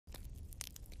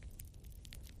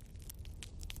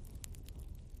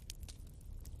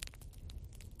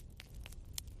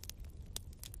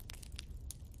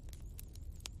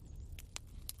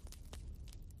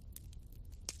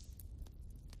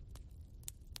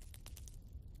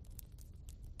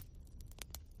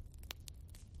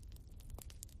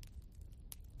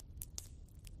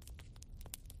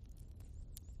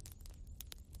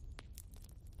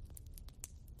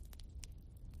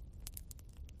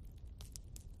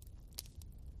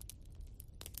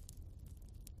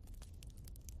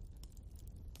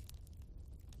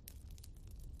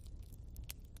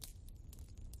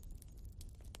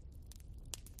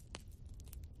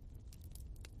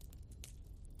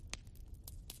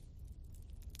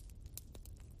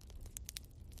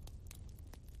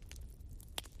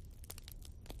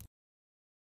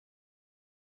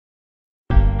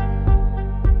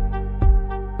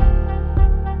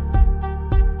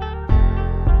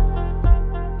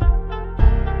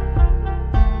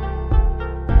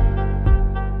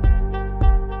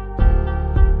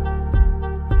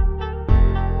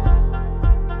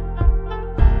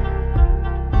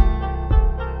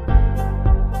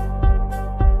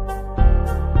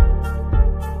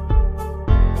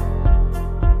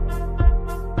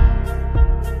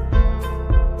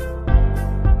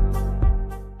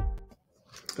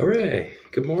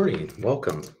morning.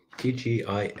 Welcome,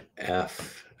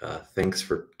 TGIF. Thanks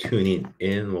for tuning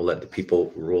in. We'll let the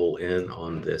people roll in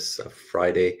on this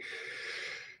Friday.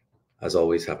 As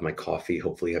always, have my coffee.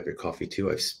 Hopefully you have your coffee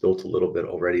too. I've spilt a little bit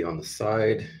already on the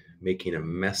side, making a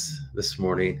mess this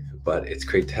morning, but it's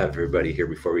great to have everybody here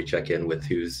before we check in with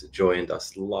who's joined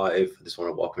us live. I just want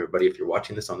to welcome everybody. If you're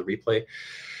watching this on the replay,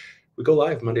 we go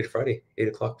live Monday to Friday, 8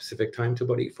 o'clock Pacific time to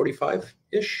about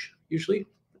 8:45-ish usually.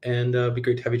 And it'd be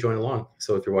great to have you join along.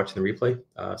 So if you're watching the replay,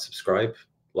 subscribe,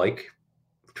 like,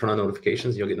 turn on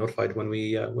notifications. You'll get notified when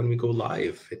we go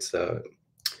live. It's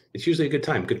usually a good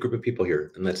time, good group of people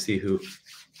here. And let's see who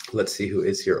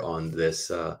is here on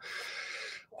this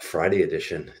Friday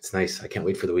edition. It's nice. I can't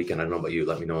wait for the weekend. I don't know about you.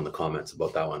 Let me know in the comments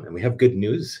about that one. And we have good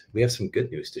news. We have some good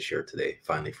news to share today.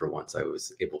 Finally, for once, I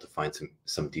was able to find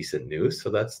some decent news. So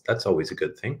that's always a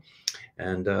good thing.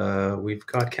 And we've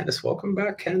got Candace. Welcome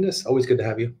back, Candace. Always good to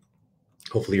have you.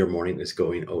 Hopefully your morning is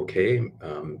going okay.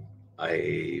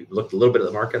 I looked a little bit at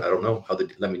the market. I don't know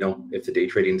let me know if the day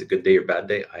trading is a good day or bad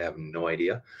day. I have no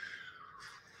idea.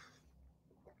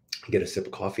 Get a sip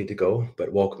of coffee to go,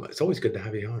 but welcome. It's always good to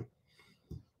have you on.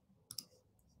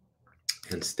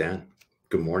 And Stan,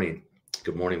 good morning.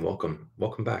 Good morning. Welcome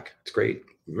back. It's great.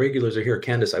 Regulars are here.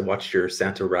 Candace, I watched your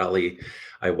Santa Rally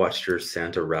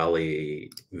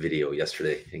video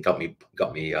yesterday, and it got me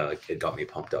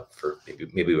pumped up for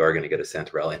maybe we are going to get a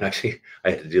Santa Rally. And actually,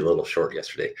 I had to do a little short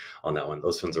yesterday on that one.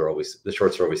 Those ones the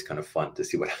shorts are always kind of fun to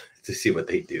see what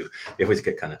they do. They always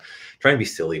get kind of try and be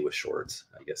silly with shorts,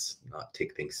 I guess, not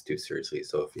take things too seriously.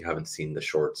 So if you haven't seen the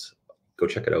shorts, go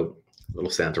check it out. Little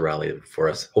Santa Rally for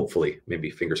us. Hopefully, maybe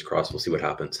fingers crossed. We'll see what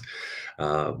happens.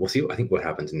 We'll see. I think what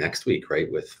happens next week, right?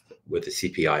 With the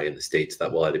CPI in the States, that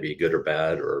will either be good or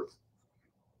bad, or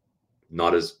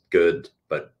not as good,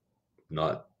 but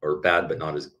not or bad, but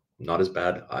not as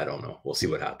bad. I don't know. We'll see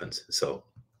what happens. So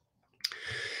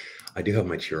I do have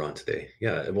my cheer on today.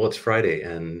 Yeah. Well, it's Friday,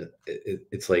 and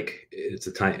it's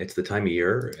the time of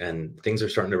year, and things are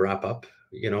starting to wrap up,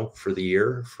 for the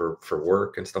year, for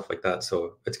work and stuff like that.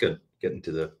 So it's good. Get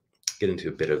into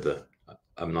a bit of the,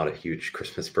 I'm not a huge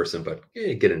Christmas person, but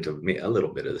get into a little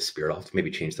bit of the spirit. I'll have to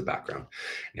maybe change the background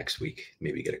next week,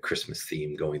 maybe get a Christmas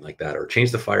theme going like that, or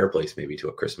change the fireplace maybe to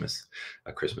a Christmas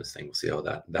thing. We'll see how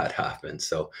that happens.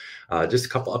 So just a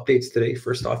couple updates today.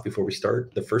 First off, before we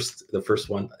start, the first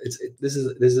one, this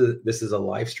is a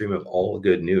live stream of all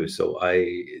good news. So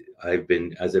I've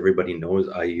been, as everybody knows,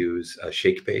 I use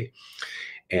Shakepay,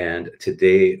 and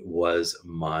today was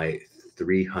my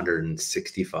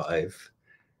 365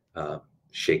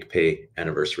 Shakepay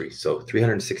anniversary. So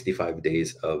 365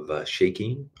 days of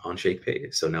shaking on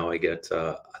Shakepay. So now I get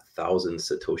 1,000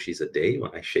 Satoshis a day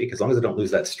when I shake. As long as I don't lose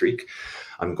that streak,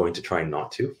 I'm going to try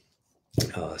not to.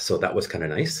 So that was kind of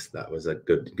nice. That was a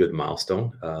good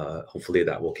milestone. Hopefully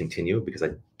that will continue, because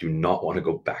I do not want to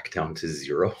go back down to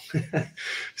zero.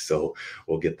 So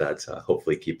we'll get that,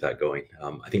 hopefully keep that going.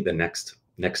 I think the next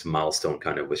milestone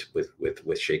kind of with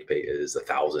Shakepay is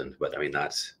 1,000, but I mean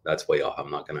that's way off. I'm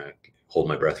not gonna hold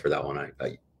my breath for that one.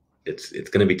 It's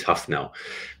gonna be tough now,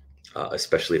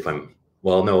 especially if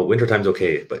wintertime's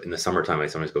okay, but in the summertime I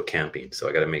sometimes go camping, so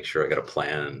I got to make sure I got a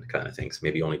plan kind of things.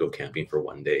 Maybe only go camping for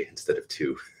one day instead of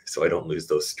two, so I don't lose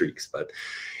those streaks. But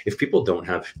if people don't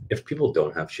have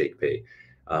Shakepay,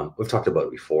 we've talked about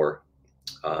it before.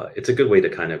 It's a good way to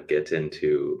kind of get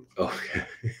into. Oh.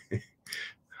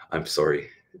 I'm sorry,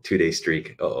 2-day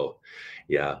streak.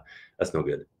 Yeah, that's no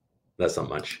good. That's not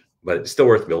much, but it's still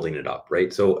worth building it up,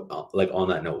 right? So on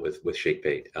that note with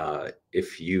Shakepay,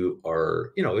 if you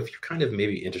are, if you're kind of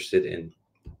maybe interested in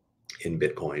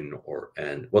Bitcoin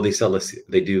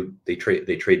they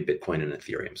trade Bitcoin and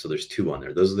Ethereum. So there's two on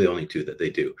there. Those are the only two that they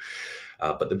do.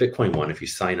 But the Bitcoin one, if you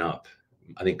sign up,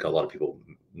 I think a lot of people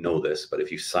know this, but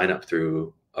if you sign up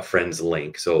through a friend's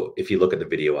link. So if you look at the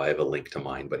video, I have a link to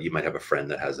mine, but you might have a friend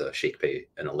that has a Shakepay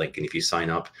and a link. And if you sign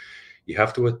up, you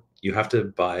have to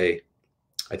buy,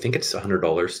 I think it's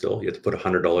 $100 still. You have to put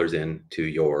 $100 into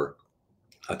your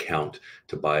account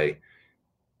to buy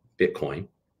Bitcoin,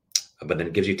 but then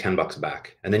it gives you $10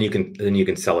 back, and then you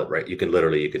can sell it, right? You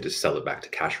could just sell it back to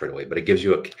cash right away. But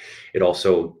it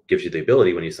also gives you the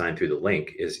ability, when you sign through the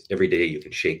link, is every day you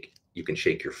can shake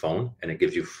your phone, and it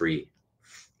gives you free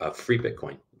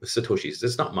Bitcoin with Satoshis.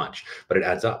 It's not much, but it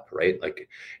adds up, right? Like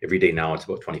every day now it's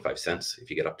about 25 cents if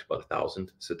you get up to about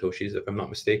 1,000 Satoshis, if I'm not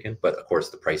mistaken. But of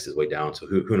course the price is way down, so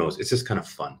who knows? It's just kind of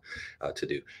fun to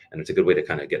do, and it's a good way to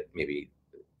kind of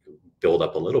build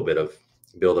up a little bit of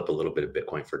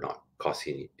Bitcoin for not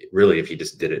costing you. Really, if you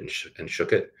just did it and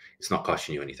shook it, it's not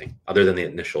costing you anything other than the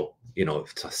initial,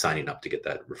 signing up to get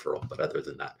that referral. But other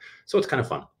than that, so it's kind of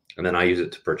fun. And then I use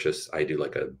it to purchase. I do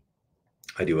like a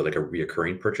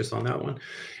reoccurring purchase on that one,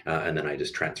 and then I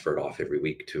just transfer it off every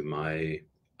week to my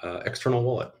external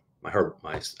wallet, my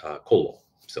cold wallet.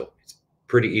 So it's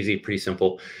pretty easy, pretty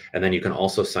simple. And then you can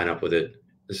also sign up with it.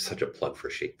 This is such a plug for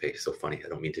Shakepay. So funny. I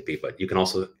don't mean to be, but you can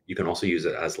also use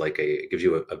it as like it gives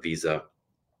you a Visa,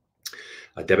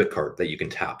 a debit card that you can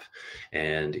tap,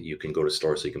 and you can go to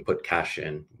stores. So you can put cash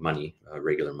and money,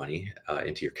 regular money,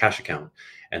 into your cash account,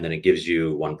 and then it gives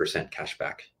you 1% cash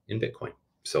back in Bitcoin.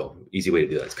 So easy way to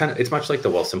do that. It's much like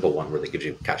the Wealthsimple one where they gives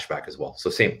you cash back as well.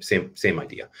 So same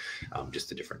idea,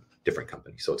 just a different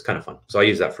company. So it's kind of fun. So I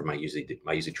use that for my usually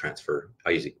transfer.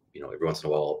 I usually, every once in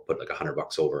a while I'll put like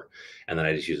 $100 over, and then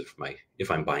I just use it for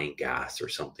if I'm buying gas or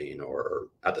something, or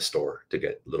at the store to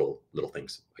get little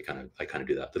things. I kind of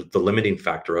do that. The limiting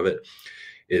factor of it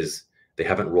is they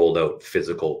haven't rolled out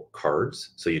physical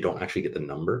cards, so you don't actually get the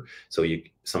number. So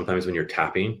sometimes when you're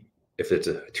tapping, if it's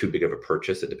too big of a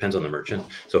purchase, it depends on the merchant.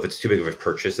 So if it's too big of a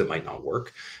purchase, it might not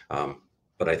work.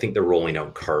 But I think they're rolling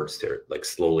out cards there, like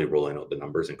slowly rolling out the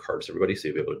numbers and cards to everybody. So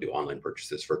you'll be able to do online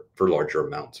purchases for larger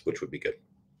amounts, which would be good.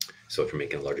 So if you're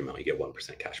making a large amount, you get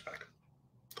 1% cash back.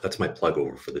 That's my plug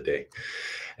over for the day.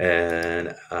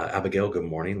 And Abigail, good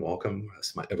morning. Welcome. A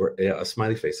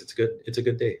smiley face. It's a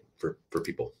good day for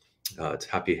people. It's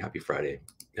happy Friday.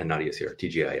 And Nadia's here.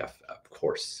 TGIF, of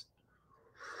course.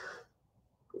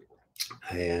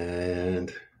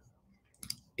 And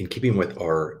in keeping with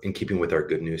our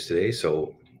good news today,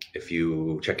 so if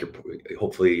you check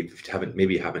hopefully if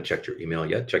you haven't checked your email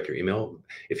yet, check your email.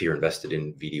 If you're invested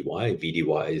in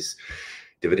VDY's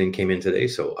dividend came in today,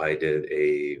 so I did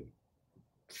a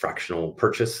fractional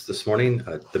purchase this morning.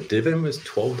 The dividend was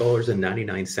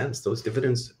 $12.99. Those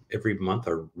dividends every month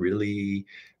are really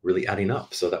adding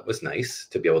up. So that was nice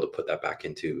to be able to put that back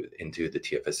into the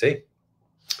TFSA.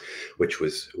 Which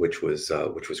was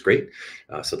great.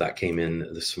 So that came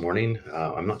in this morning.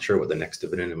 I'm not sure what the next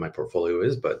dividend in my portfolio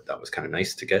is, but that was kind of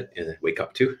nice to get and wake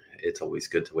up to. It's always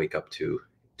good to wake up to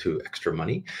extra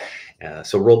money.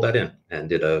 So rolled that in and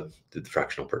did the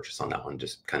fractional purchase on that one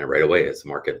just kind of right away as the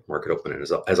market opened. And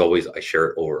as always, I share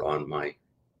it over on my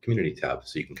community tab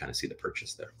so you can kind of see the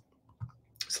purchase there.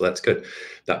 So that's good.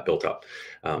 That built up,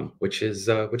 which is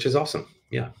awesome.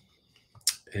 Yeah,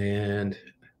 and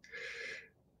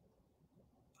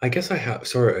I said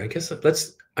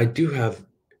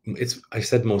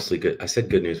mostly good. I said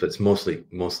good news, but it's mostly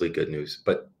good news.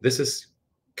 But this is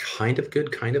kind of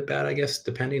good, kind of bad, I guess,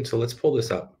 depending. So let's pull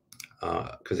this up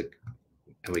and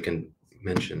we can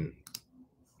mention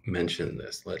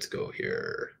this. Let's go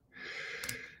here.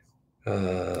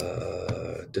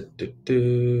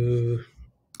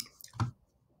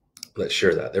 Let's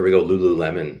share that. There we go.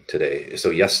 Lululemon today. So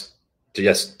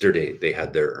yesterday they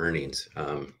had their earnings.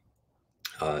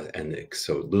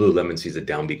 So Lululemon sees a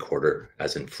downbeat quarter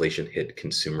as inflation hit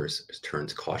consumers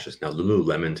turns cautious. Now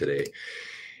Lululemon today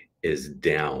is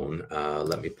down.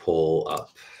 Let me pull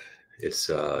up. It's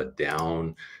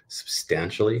down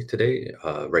substantially today.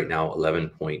 Right now,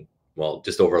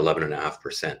 just over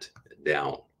 11.5%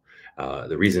 down.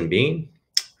 The reason being,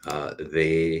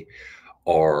 they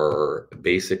are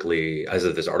basically, as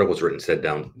of this article was written, said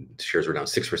shares were down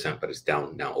 6%, but it's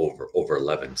down now over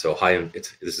 11. So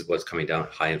this is what's coming down: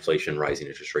 high inflation, rising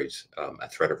interest rates, a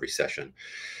threat of recession.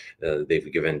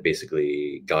 They've given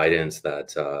basically guidance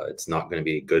that it's not going to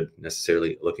be good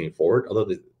necessarily looking forward, although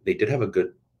they did have a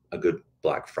good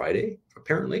Black Friday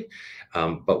apparently.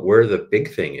 But where the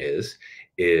big thing is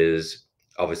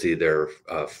obviously their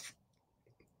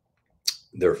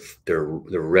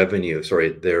revenue.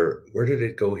 Where did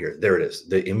it go here? There it is.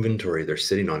 The inventory they're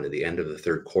sitting on at the end of the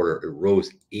third quarter, it rose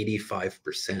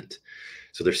 85%.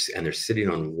 So they're sitting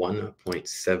on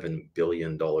 $1.7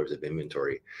 billion of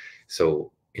inventory.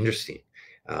 So interesting.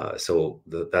 So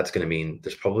that's going to mean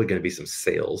there's probably going to be some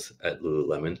sales at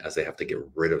Lululemon as they have to get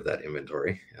rid of that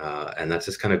inventory. And that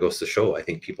just kind of goes to show, I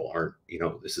think people aren't,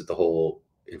 this is the whole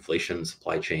inflation,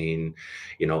 supply chain,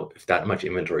 if that much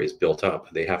inventory is built up,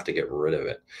 they have to get rid of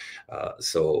it.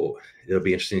 So it'll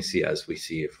be interesting to see as we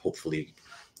see if hopefully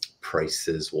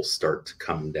prices will start to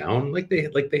come down like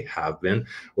they have been.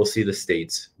 We'll see the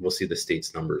states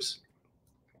numbers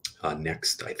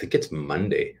next. I think it's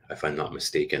Monday, if I'm not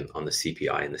mistaken, on the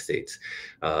CPI in the States.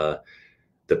 The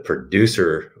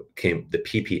PPI,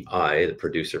 the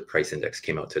producer price index,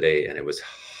 came out today and it was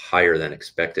higher than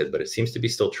expected, but it seems to be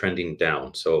still trending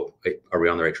down. So are we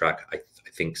on the right track? I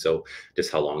think so.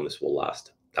 Just how long this will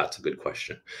last, that's a good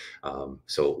question.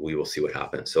 So we will see what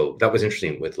happens. So that was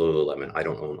interesting with Lululemon. I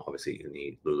don't own obviously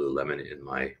any Lululemon in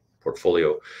my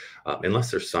portfolio,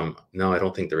 unless there's some. No, I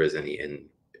don't think there is any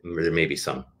There may be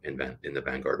some in the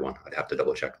Vanguard one. I'd have to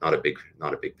double check. Not a big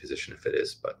position if it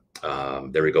is, but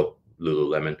there we go.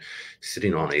 Lululemon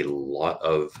sitting on a lot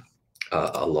of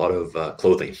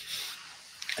clothing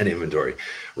and inventory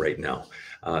right now.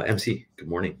 MC, good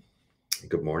morning.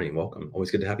 Good morning. Welcome.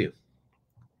 Always good to have you.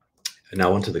 And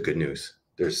now on to the good news.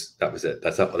 That was it.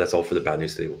 That's all for the bad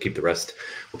news today. We'll keep the rest.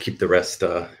 We'll keep the rest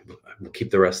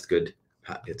good.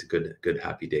 It's a good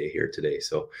happy day here today.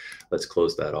 So let's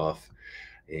close that off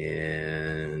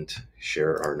and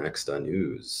share our next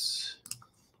news.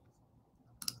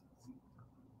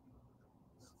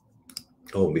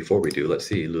 Oh, before we do, let's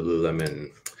see. Lululemon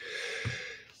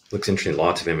looks interesting.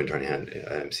 Lots of inventory in hand.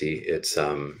 MC. It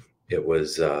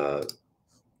was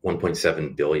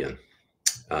 1.7 billion.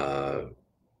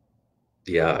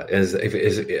 Yeah,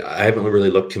 I haven't really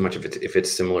looked too much if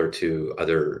it's similar to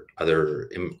other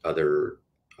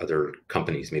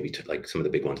companies, maybe to like some of the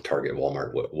big ones, Target,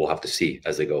 Walmart. We'll have to see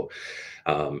as they go.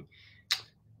 I'm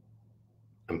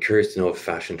curious to know if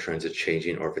fashion trends are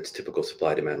changing or if it's typical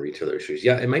supply demand retailer issues.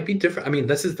 Yeah, it might be different. I mean,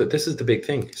 this is the big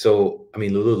thing. So I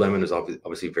mean, Lululemon is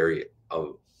obviously very.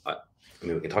 I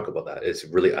mean, we can talk about that. It's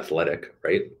really athletic,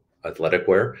 right? Athletic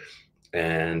wear,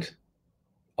 and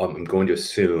I'm going to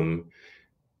assume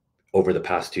over the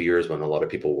past 2 years, when a lot of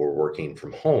people were working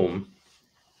from home,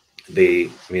 I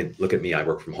mean, look at me. I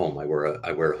work from home. I wear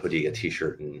a hoodie, a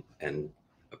t-shirt, and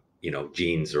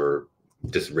jeans, or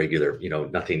just regular,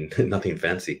 nothing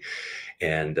fancy,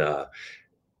 and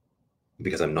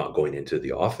because I'm not going into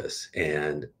the office.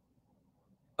 And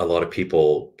a lot of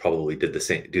people probably do the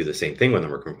same thing when they're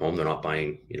working from home. They're not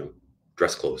buying,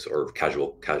 dress clothes or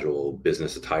casual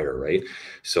business attire, right?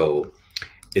 So,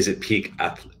 is it peak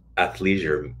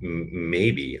athleisure?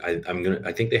 Maybe.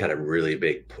 I think they had a really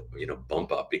big,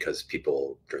 bump up because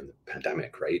people during the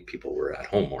pandemic, right? People were at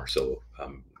home more. So,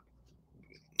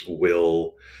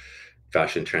 will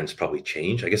fashion trends probably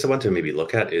change? I guess I want to maybe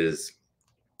look at is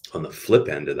on the flip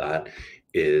end of that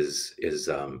is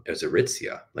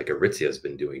Aritzia. Like Aritzia has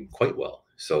been doing quite well.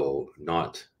 So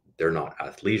they're not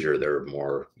athleisure. They're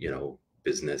more,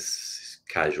 business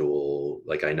casual.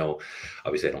 Like I know,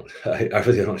 obviously I don't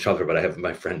shop there, but I have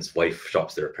my friend's wife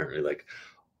shops there apparently like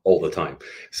all the time.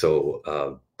 So,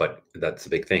 but that's a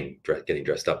big thing, getting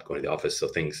dressed up, going to the office. So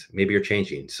things maybe are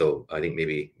changing. So I think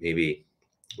maybe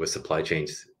with supply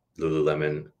chains,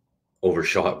 Lululemon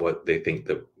overshot what they think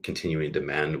the continuing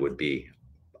demand would be.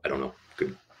 I don't know.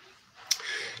 Good.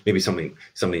 Maybe something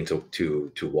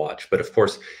to watch. But of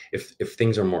course, if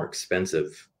things are more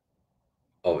expensive,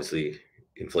 obviously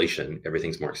inflation,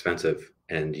 everything's more expensive,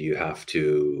 and you have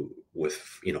to, with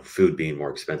food being more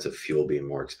expensive, fuel being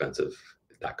more expensive,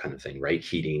 that kind of thing, right?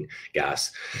 Heating,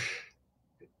 gas,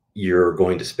 you're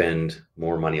going to spend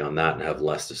more money on that and have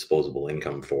less disposable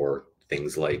income for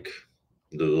things like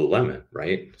Lululemon,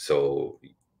 right? So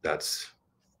that's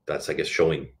I guess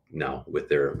showing now with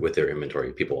their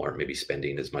inventory. People aren't maybe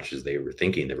spending as much as they were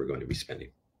thinking they were going to be spending.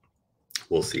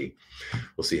 We'll see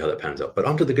how that pans out. But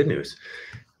on to the good news.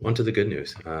 So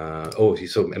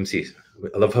MC,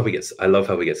 I love how we get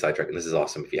sidetracked, and this is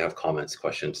awesome. If you have comments,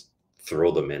 questions,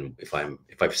 throw them in. If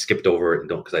I've skipped over it,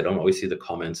 because I don't always see the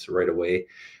comments right away,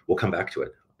 we'll come back to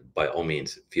it. By all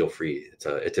means, feel free.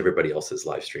 It's everybody else's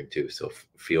live stream too, so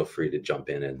feel free to jump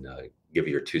in and give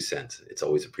your 2 cents. It's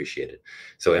always appreciated.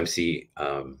 So MC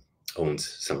owns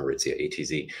some Aritzia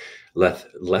ATZ.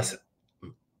 Less.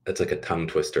 That's like a tongue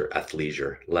twister.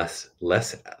 Athleisure, less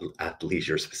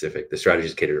athleisure specific. The strategy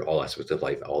is catered to all aspects of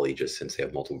life, all ages, since they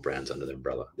have multiple brands under the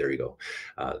umbrella. There you go.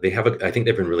 I think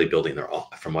they've been really building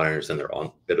from what I understand, a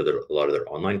lot of their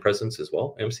online presence as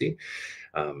well. MC.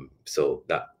 So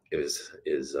that is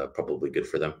probably good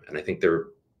for them, and I think they're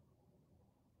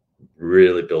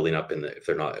really building up if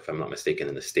I'm not mistaken,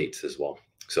 in the States as well.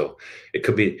 So they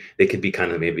could be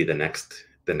kind of maybe the next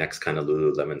kind of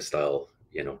Lululemon style,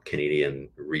 Canadian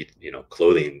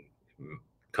clothing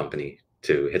company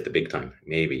to hit the big time.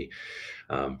 Maybe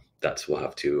we'll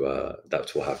have to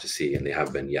see. And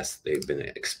they've been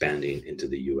expanding into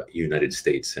the United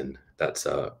States, and that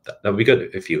would be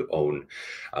good if you own.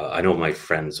 I know my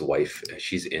friend's wife.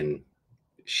 She's in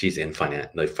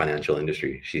the financial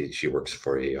industry. She works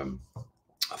for a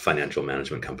financial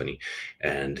management company,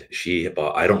 and she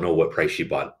bought. I don't know what price she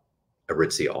bought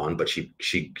Aritzia on, but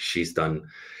she's done.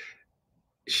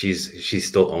 She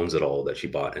still owns it all that she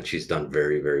bought, and she's done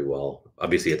very, very well.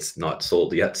 Obviously it's not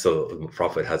sold yet, so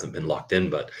profit hasn't been locked in,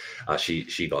 but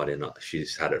she got in.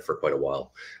 She's had it for quite a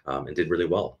while, and did really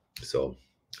well. So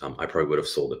I probably would have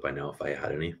sold it by now if I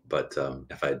had any, but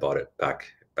if I had bought it back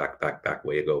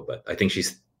way ago. But I think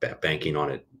she's banking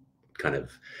on it kind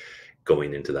of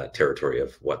going into that territory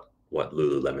of what what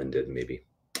Lululemon did. Maybe,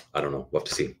 I don't know. We'll have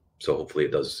to see. So hopefully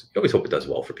it does. You always hope it does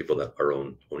well for people that are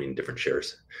owning different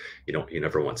shares. You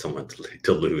never want someone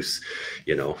to lose,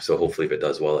 So hopefully if it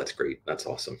does well, that's great. That's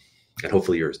awesome. And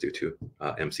hopefully yours do too,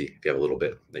 MC, if you have a little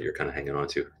bit that you're kind of hanging on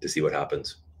to see what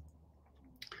happens.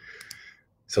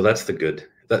 So that's the good.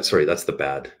 That's the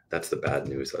bad. That's the bad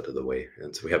news out of the way.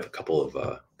 And so we have a couple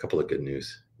of good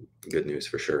news. Good news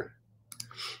for sure.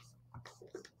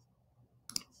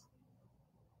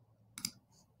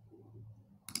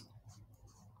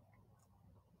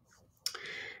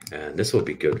 And this will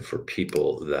be good for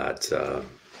people that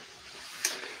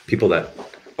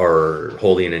are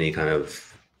holding any kind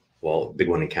of, well, big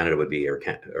one in Canada would be Air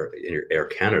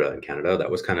Canada in Canada. That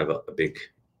was kind of a big,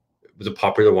 it was a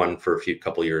popular one for a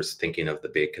couple of years, thinking of the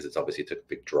big, because it's obviously took a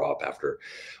big drop after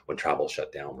when travel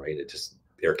shut down, right?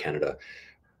 Air Canada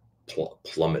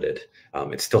plummeted.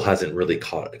 It still hasn't really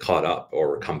caught up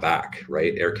or come back,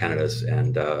 right? Air Canada's,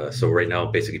 and so right now,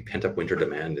 basically pent-up winter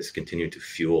demand is continuing to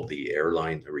fuel the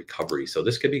airline recovery. So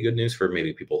this could be good news for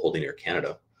maybe people holding Air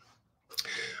Canada,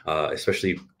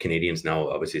 especially Canadians now.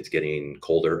 Obviously, it's getting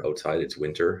colder outside. It's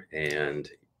winter, and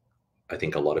I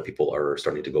think a lot of people are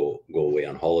starting to go away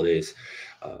on holidays.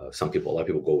 A lot of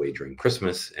people go away during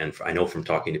Christmas. And I know from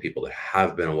talking to people that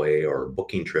have been away or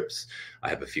booking trips, I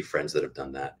have a few friends that have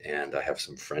done that. And I have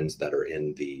some friends that are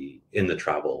in the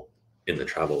travel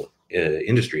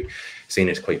industry saying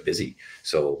it's quite busy.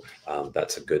 So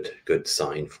that's a good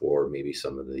sign for maybe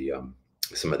some of the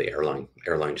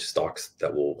airline stocks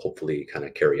that will hopefully kind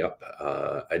of carry up.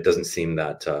 It doesn't seem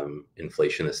that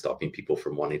inflation is stopping people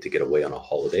from wanting to get away on a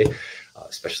holiday,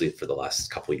 especially for the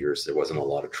last couple of years. There wasn't a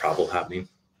lot of travel happening.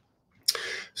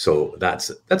 So that's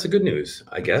a good news,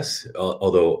 I guess.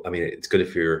 Although, I mean, it's good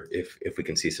if we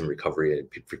can see some recovery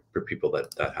for people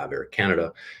that have Air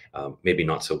Canada. Maybe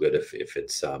not so good if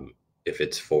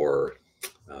it's for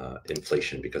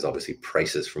inflation, because obviously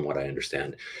prices, from what I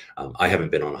understand, I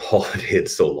haven't been on a holiday in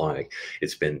so long.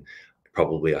 It's been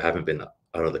probably, I haven't been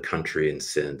out of the country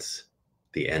since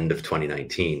the end of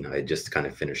 2019. I just kind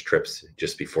of finished trips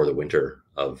just before the winter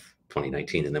of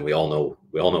 2019, and then we all know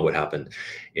what happened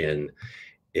in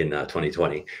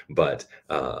 2020. But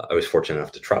I was fortunate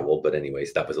enough to travel. But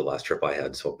anyways, that was the last trip I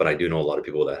had. So, but I do know a lot of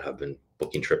people that have been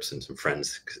booking trips, and some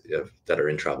friends that are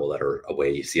in travel that are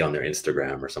away. You see on their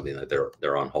Instagram or something that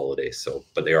they're on holidays. So,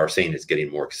 but they are saying it's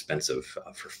getting more expensive.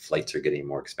 For flights are getting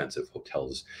more expensive.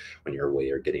 Hotels, when you're away,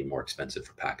 are getting more expensive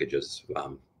for packages.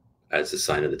 As a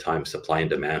sign of the time, supply and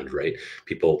demand, right?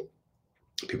 People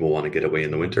want to get away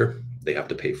in the winter. They have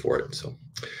to pay for it. So.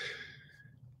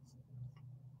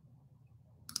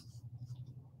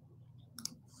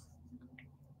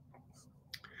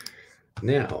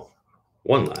 Now,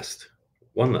 one last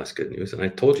good news, and I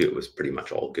told you it was pretty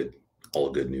much all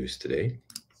good news today.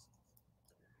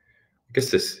 I guess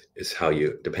this is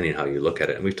depending on how you look at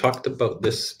it. And we've talked about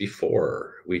this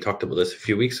before. We talked about this a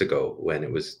few weeks ago when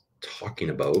it was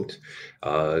talking about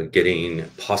getting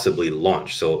possibly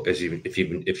launched. So if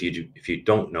you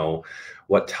don't know,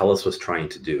 what Telus was trying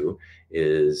to do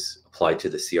is apply to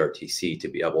the CRTC to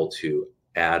be able to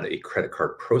add a credit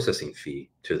card processing fee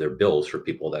to their bills for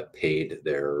people that paid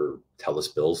their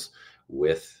Telus bills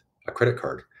with a credit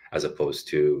card, as opposed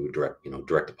to direct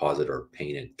deposit or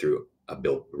paying it through a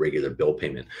regular bill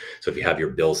payment. So if you have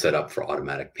your bill set up for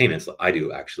automatic payments, I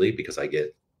do actually, because I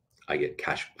get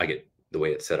the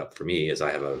way it's set up for me is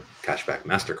I have a cashback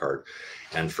MasterCard,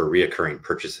 and for reoccurring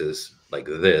purchases like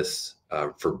this,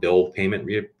 for bill payment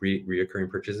reoccurring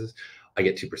purchases, I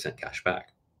get 2% cash back.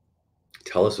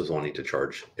 Telus was wanting to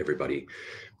charge everybody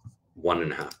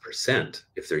 1.5%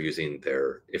 if they're using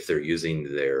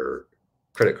their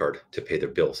credit card to pay their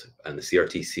bills, and the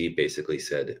CRTC basically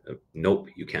said, nope,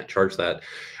 you can't charge that.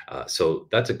 So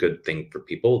that's a good thing for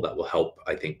people. That will help,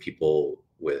 I think, people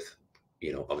with,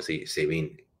 obviously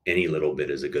saving any little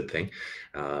bit is a good thing.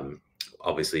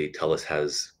 Obviously, Telus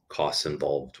has costs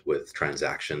involved with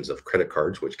transactions of credit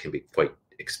cards, which can be quite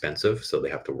expensive, so they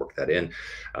have to work that in.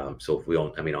 So if we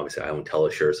own, obviously I own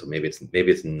Telus shares, so maybe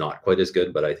it's not quite as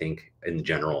good, but I think in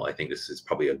general, I think this is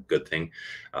probably a good thing,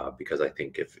 because I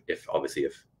think if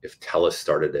Telus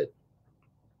started it,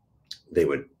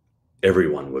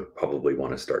 everyone would probably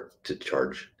want to start to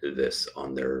charge this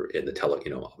in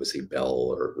the obviously Bell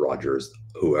or Rogers,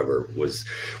 whoever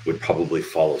would probably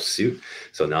follow suit.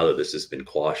 So now that this has been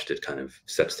quashed, it kind of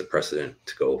sets the precedent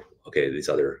to go, okay, these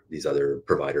other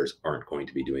providers aren't going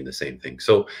to be doing the same thing.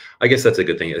 So I guess that's a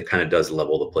good thing. It kind of does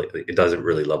level the play. It doesn't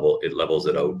really it levels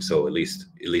it out. So at least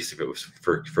if it was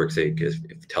for sake,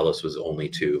 if Telus was only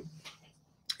to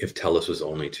if Telus was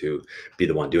only to be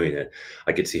the one doing it,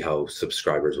 I could see how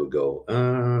subscribers would go,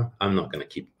 I'm not going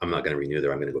to renew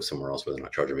there. I'm going to go somewhere else where they're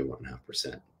not charging me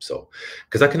 1.5%. So,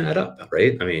 because that can add up,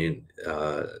 right? I mean,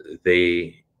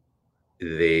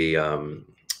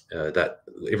 that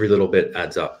every little bit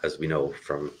adds up, as we know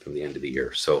from the end of the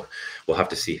year. So we'll have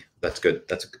to see. That's good.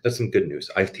 That's some good news.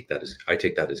 I take that as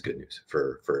good news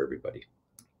for everybody.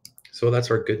 So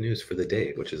that's our good news for the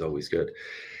day, which is always good.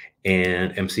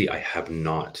 And MC, I have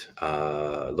not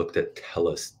looked at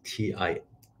Telus TIXT.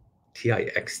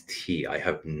 I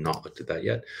have not looked at that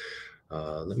yet.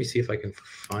 Let me see if I can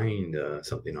find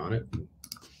something on it.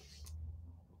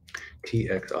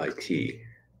 TXIT.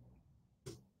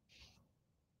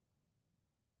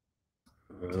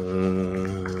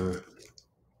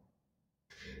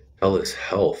 Telus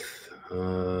Health.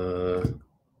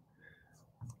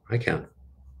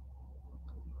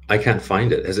 I can't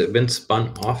find it. Has it been spun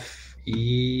off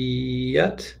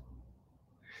yet?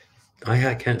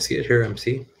 I can't see it here,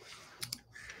 MC.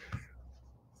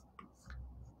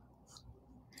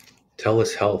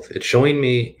 Telus Health. It's showing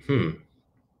me,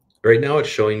 right now it's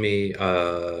showing me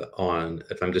on,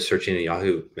 if I'm just searching in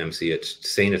Yahoo, MC, it's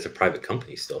saying it's a private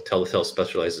company still. Telus Health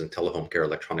specializes in telehome care,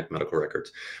 electronic medical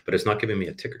records, but it's not giving me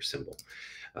a ticker symbol.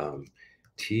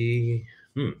 TIXTA.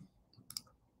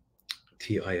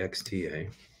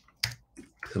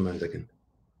 Sometimes I can.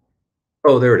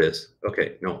 Oh, there it is.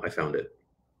 Okay, no, I found it.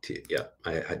 Yeah,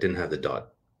 I didn't have the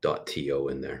 .TO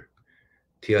in there.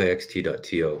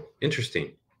 TIXT.TO.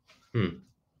 Interesting.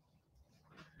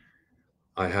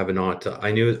 I have not.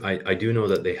 I do know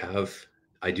that they have.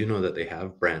 I do know that they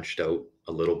have branched out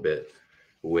a little bit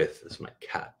with. This is my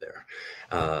cat there.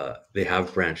 They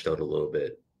have branched out a little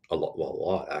bit, a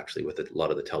lot actually, with a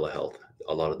lot of the telehealth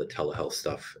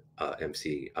stuff.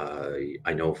 MC.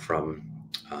 I know from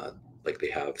like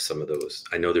they have some of those.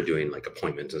 I know they're doing like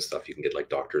appointments and stuff. You can get like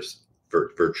doctors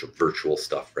virtual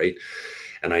stuff, right?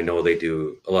 And I know they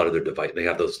do a lot of their device. They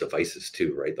have those devices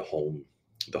too, right? The home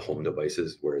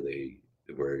devices where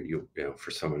you know, for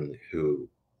someone who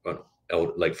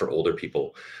like for older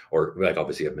people, or like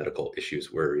obviously have medical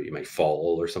issues where you might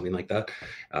fall or something like that.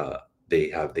 They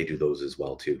do those as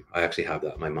well too. I actually have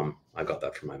that. I got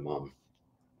that from my mom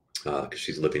because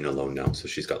she's living alone now. So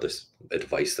she's got a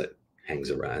device that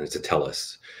hangs around. It's a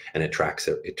Telus, and it tracks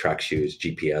you's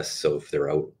GPS. So if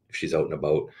she's out and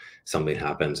about, something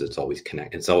happens, it's always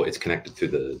connected. So it's connected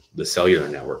through the cellular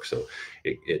network. So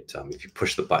if you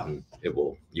push the button,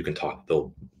 you can talk.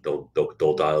 They'll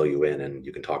dial you in, and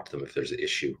you can talk to them if there's an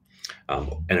issue.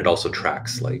 And it also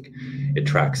tracks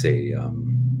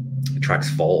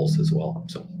falls as well.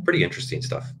 So pretty interesting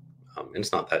stuff. And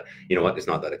it's not that, it's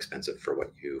not that expensive for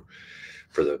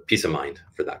the peace of mind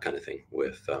for that kind of thing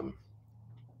with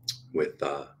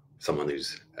someone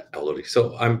who's elderly.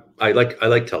 So I like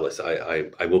Telus.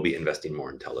 I will be investing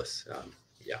more in Telus.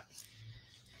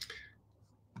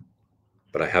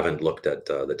 But I haven't looked at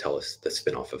the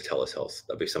spinoff of Telus Health.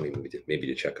 That'd be something maybe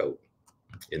to check out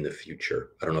in the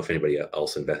future. I don't know if anybody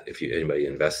else anybody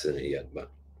invests in it yet, but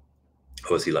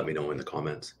obviously let me know in the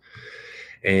comments.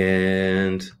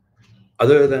 And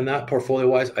other than that, portfolio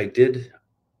wise, I did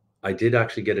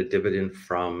actually get a dividend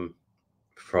from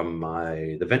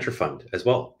the venture fund as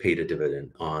well. Paid a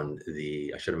dividend on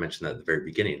I should have mentioned that at the very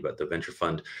beginning, but the venture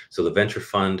fund. So the venture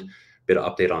fund, bit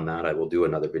of update on that. I will do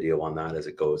another video on that as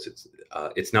it goes.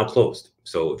 It's now closed.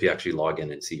 So if you actually log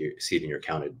in and see it in your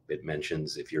account, it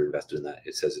mentions if you're invested in that,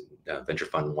 it says venture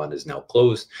fund 1 is now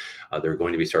closed. They're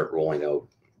going to start rolling out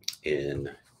in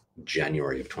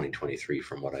January of 2023,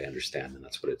 from what I understand, and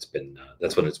that's what it's been.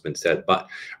 That's what it's been said. But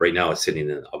right now, it's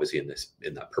sitting obviously in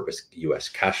that Purpose US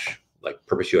Cash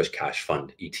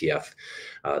Fund ETF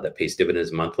that pays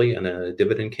dividends monthly, and a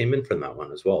dividend came in from that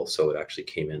one as well. So it actually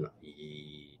came in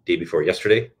day before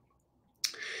yesterday,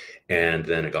 and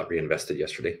then it got reinvested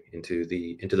yesterday into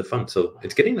the fund. So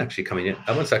it's actually coming in.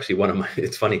 That one's actually one of my.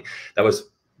 It's funny. That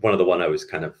was one of the one I was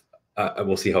kind of.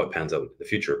 We'll see how it pans out in the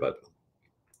future, but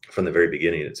from the very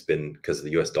beginning, it's been, because the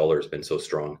US dollar has been so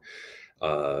strong.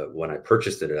 When I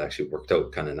purchased it, it actually worked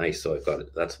out kind of nice. So I've got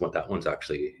it. That one's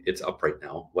actually, it's up right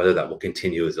now. Whether that will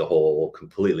continue is a whole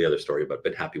completely other story, but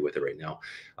been happy with it right now.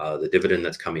 The dividend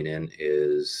that's coming in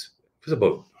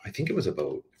I think it was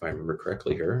about, if I remember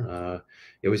correctly here,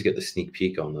 you always get the sneak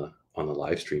peek on the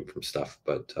live stream from stuff,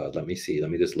 but let me see. Let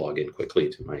me just log in quickly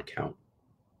to my account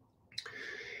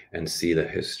and see the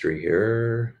history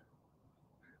here.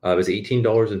 It was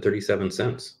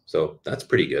 $18.37, so that's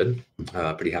pretty good.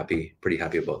 Pretty happy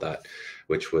about that,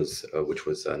 which was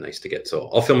nice to get. So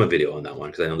I'll film a video on that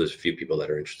one because I know there's a few people that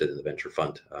are interested in the venture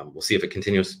fund. We'll see if it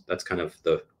continues. That's kind of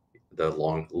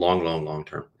long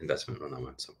term investment on that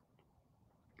one. So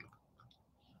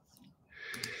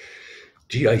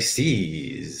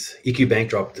GICs, EQ Bank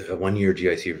dropped a 1-year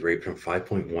GIC rate from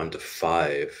 5.1 to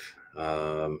 5.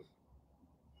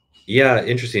 Yeah,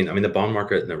 interesting. I mean, the bond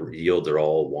market and the yields are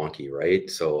all wonky, right?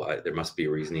 So there must be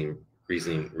reasoning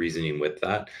with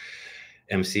that.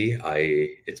 MC,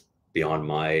 it's beyond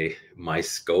my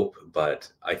scope, but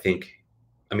I think,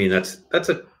 I mean, that's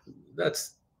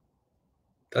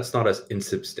not as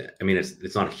insubstantial. I mean,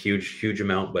 it's not a huge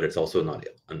amount, but it's also not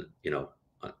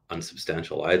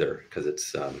unsubstantial either, because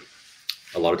it's a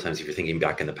lot of times, if you're thinking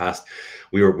back in the past,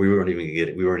 we weren't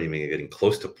even getting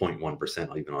close to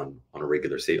 0.1% even on a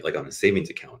regular like on a savings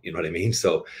account. You know what I mean?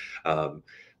 So,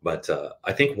 but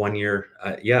I think 1 year,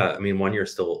 yeah, I mean 1 year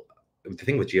still. The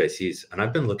thing with GICs, and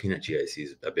I've been looking at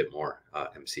GICs a bit more,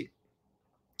 MC,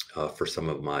 for some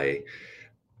of my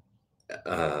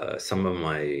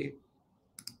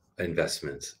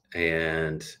investments,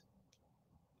 and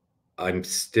I'm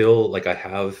still like, I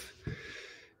have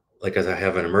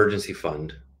an emergency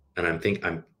fund, and I'm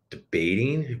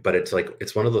debating, but it's like,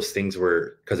 it's one of those things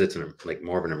where, because it's like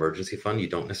more of an emergency fund, you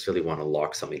don't necessarily want to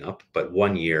lock something up, but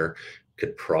 1 year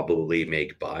could probably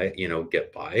get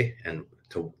by, and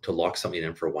to lock something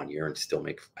in for 1 year and still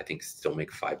make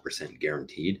 5%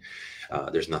 guaranteed.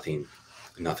 There's nothing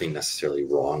necessarily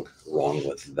wrong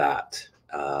with that.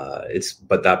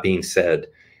 But that being said,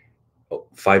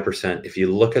 5%, if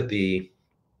you look at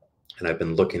and I've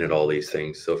been looking at all these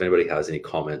things. So if anybody has any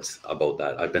comments about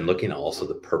that, I've been looking at also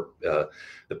the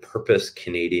Purpose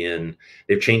Canadian.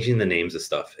 They're changing the names of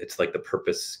stuff. It's like the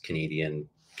Purpose Canadian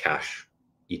Cash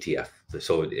ETF.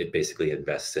 So it basically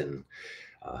invests in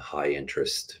high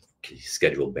interest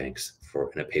scheduled banks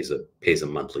and it pays a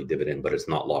monthly dividend, but it's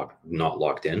not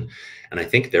locked in. And I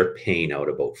think they're paying out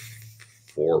about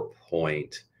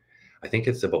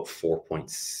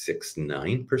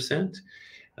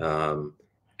 4.69%.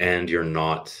 And you're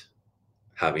not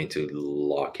having to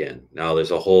lock in. Now, there's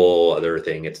a whole other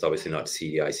thing. It's obviously not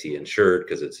CDIC insured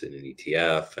because it's in an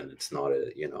ETF, and it's not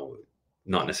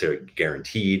not necessarily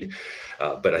guaranteed.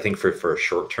 But I think for a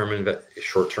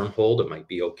short-term hold, it might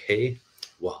be okay.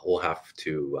 We'll have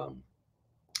to.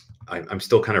 I'm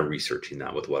still kind of researching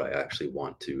that with what I actually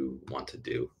want to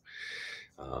do,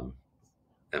 and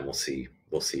we'll see.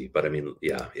 But I mean,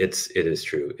 yeah, it is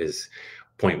true.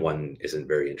 0.1 isn't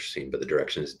very interesting, but the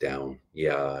direction is down.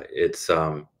 Yeah, it's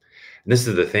and this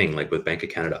is the thing, like with Bank of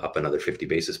Canada up another 50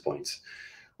 basis points,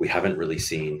 we haven't really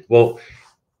seen. Well,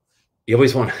 you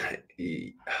always want,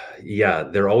 yeah,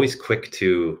 they're always quick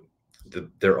to,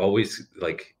 they're always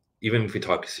like, even if we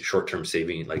talk short-term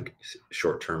saving rates,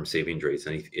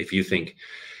 and if you think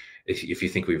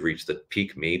we've reached the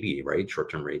peak, maybe, right,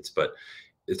 short-term rates, but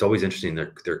it's always interesting.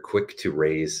 They're quick to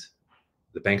raise.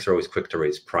 The banks are always quick to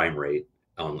raise prime rate.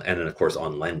 And then of course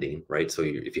on lending, right? So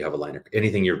if you have a line or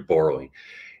anything you're borrowing,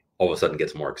 all of a sudden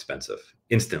gets more expensive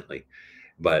instantly.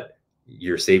 But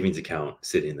your savings account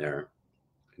sitting there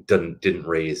didn't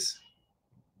raise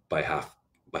by half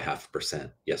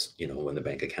percent. Yes, when the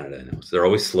Bank of Canada announced, they're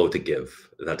always slow to give.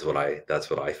 That's what I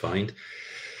find.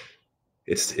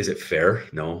 Is it fair?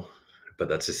 No, but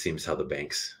that just seems how the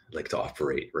banks like to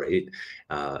operate, right?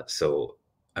 So.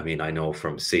 I mean, I know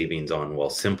from savings on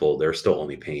Wealthsimple, they're still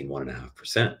only paying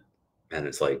 1.5%, and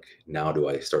it's like, now do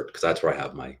I start? Because that's where I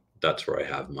have my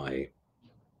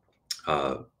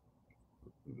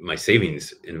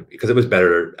savings because it was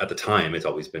better at the time. It's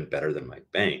always been better than my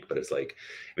bank, but it's like,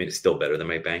 I mean, it's still better than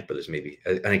my bank, but there's maybe,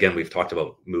 and again, we've talked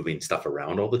about moving stuff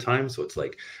around all the time, so it's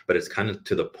like, but it's kind of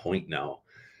to the point now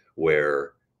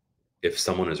where, if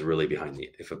someone is really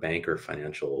if a bank or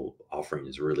financial offering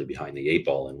is really behind the 8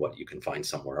 ball and what you can find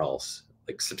somewhere else,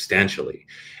 like substantially,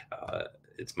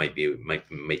 it might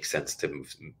make sense to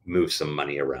move some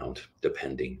money around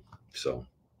depending. So.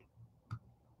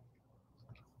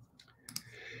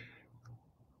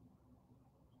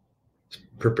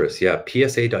 Purpose, yeah,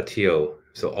 PSA.TO.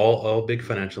 So all big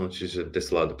financial institutions have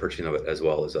disallowed the purchasing of it, as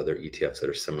well as other ETFs that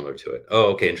are similar to it.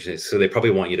 Oh, okay, interesting. So they probably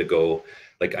want you to go,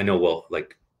 like, I know,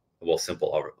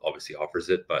 Wealthsimple obviously offers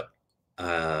it, but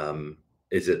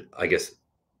is it, I guess,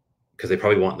 because they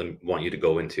probably want you to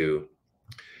go into,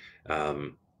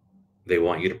 they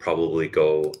want you to probably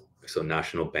go, so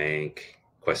National Bank,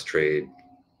 Questrade,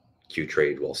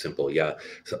 Qtrade, Wealthsimple, yeah.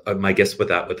 So my guess with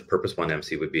the Purpose One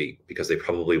MC would be because they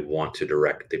probably want to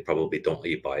direct. They probably don't let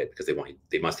you buy it because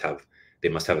they must have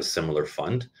a similar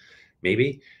fund,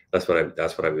 maybe. That's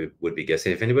what I would be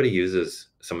guessing. If anybody uses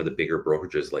some of the bigger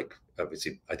brokerages, like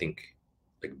obviously I think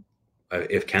like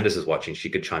if Candace is watching, she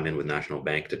could chime in with National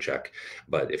Bank to check.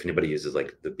 But if anybody uses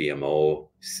like the BMO,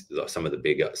 some of the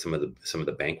big, some of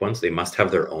the bank ones, they must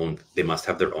have their own. They must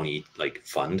have their own like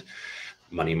fund,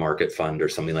 money market fund or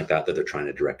something like that they're trying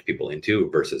to direct people into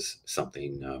versus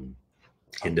something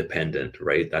independent,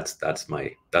 right? That's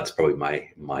probably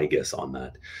my guess on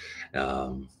that.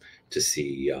 To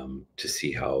see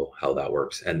how that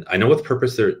works. And I know with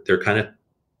Purpose, they're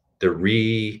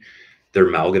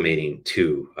amalgamating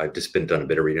too. I've just done a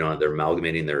bit of reading on it. They're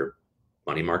amalgamating their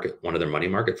money market, one of their money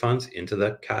market funds into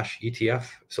the cash ETF.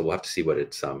 So we'll have to see what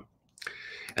it's and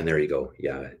there you go.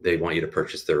 Yeah, they want you to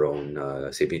purchase their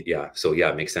own savings. Yeah, so yeah,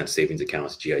 it makes sense. Savings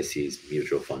accounts, GICs,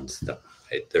 mutual funds.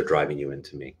 They're driving you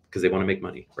into because they want to make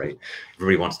money, right?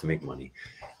 Everybody wants to make money.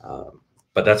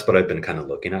 But that's what I've been kind of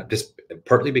looking at, just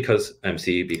partly because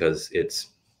it's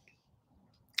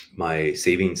my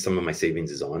savings. Some of my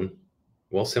savings is on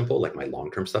Wealthsimple, like my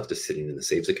long-term stuff, just sitting in the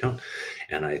saves account.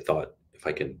 And I thought if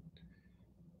I can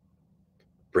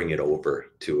bring it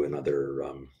over to another,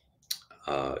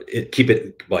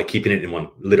 keeping it in one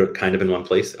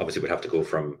place. Obviously, it would have to go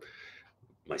from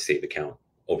my save account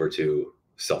over to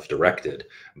self-directed,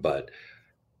 but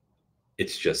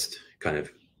it's just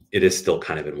it is still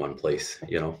kind of in one place,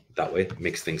 that way it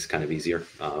makes things kind of easier.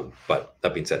 But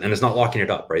that being said, and it's not locking it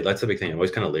up, right? That's the big thing. I'm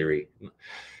always kind of leery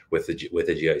with the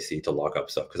GIC to lock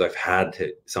up stuff, because I've had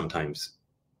to sometimes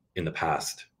in the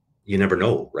past. You never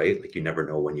know, right? Like you never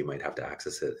know when you might have to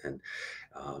access it, and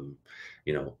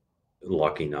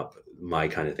locking up my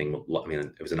kind of thing. I mean,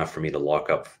 it was enough for me to lock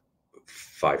up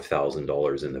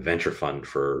 $5,000 in the venture fund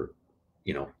for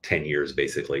 10 years,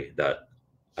 basically. That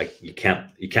you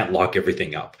can't lock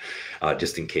everything up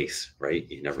just in case, right?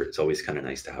 It's always kind of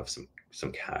nice to have some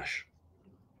cash.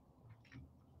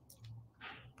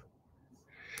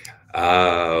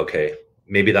 Okay,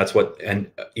 maybe that's what,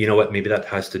 and you know what, maybe that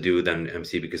has to do then,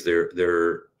 MC, because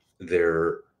they're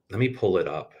let me pull it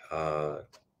up.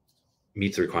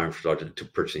 Meets the requirement for to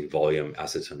purchasing volume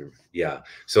assets under. Yeah,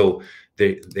 so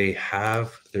they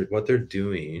have what they're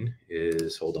doing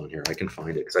is, hold on here, I can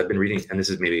find it because I've been reading, and this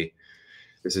is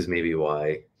maybe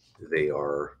why they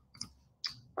are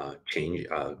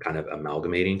kind of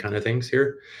amalgamating kind of things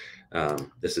here.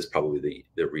 This is probably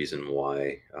the reason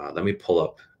why. Let me pull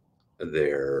up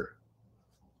the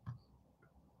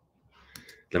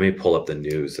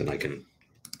news, and I can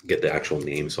get the actual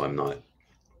name, so I'm not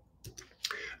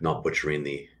butchering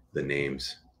the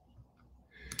names.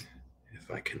 If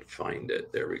I can find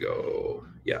it, there we go.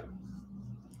 Yeah,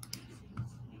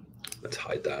 let's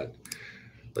hide that.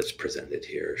 Let's present it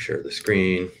here, share the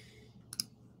screen,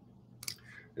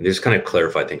 and just kind of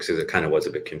clarify things because it kind of was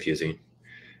a bit confusing.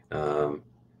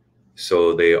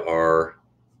 So they are,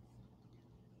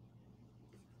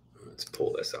 let's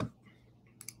pull this up.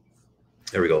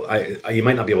 There we go. You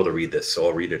might not be able to read this, so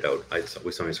I'll read it out. It's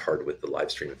always sometimes hard with the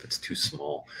live stream if it's too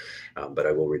small, but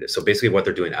I will read it. So basically what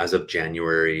they're doing as of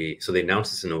January, so they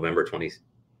announced this in November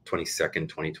 22nd,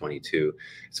 2022.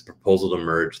 It's a proposal to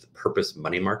merge the Purpose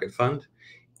Money Market Fund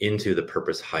into the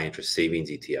Purpose High Interest Savings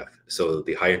ETF. So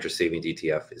the High Interest Savings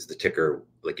ETF is the ticker,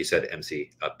 like you said, MC,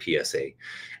 PSA.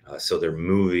 So they're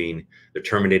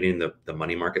terminating the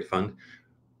money market fund,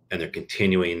 and they're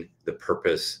continuing the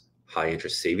Purpose High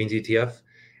Interest Savings ETF,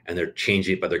 and they're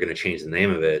changing, but they're going to change the name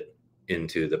of it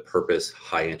into the Purpose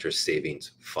High Interest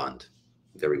Savings Fund.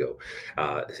 There we go.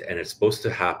 And it's supposed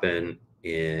to happen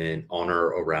on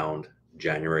or around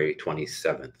January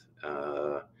 27th.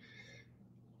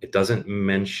 It doesn't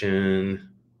mention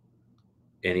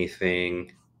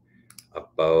anything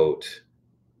about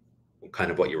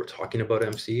kind of what you were talking about,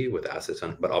 MC, with assets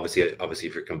on, but obviously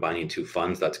if you're combining two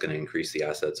funds, that's going to increase the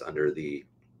assets under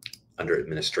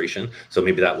administration. So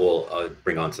maybe that will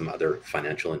bring on some other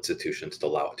financial institutions to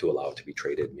allow it to be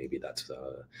traded. Maybe that's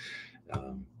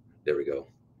there we go.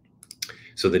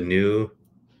 So the new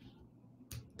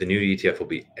ETF will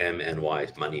be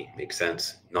MNY money. Makes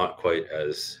sense. Not quite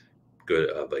as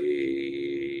good of a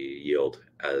yield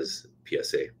as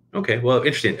PSA. Okay, well,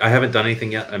 interesting. I haven't done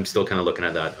anything yet. I'm still kind of looking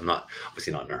at that. I'm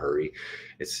obviously not in a hurry.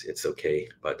 It's okay,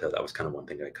 but that was kind of one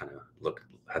thing I kind of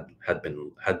had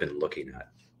been looking at.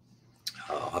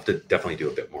 I'll have to definitely do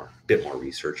a bit more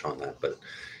research on that. But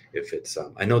if it's,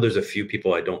 I know there's a few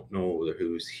people, I don't know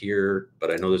who's here,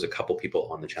 but I know there's a couple people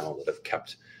on the channel that have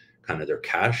kept kind of their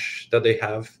cash that they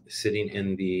have sitting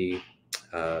in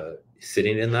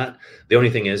that. The only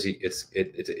thing is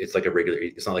it's like a regular,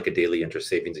 it's not like a daily interest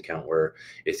savings account where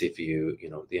it's, if the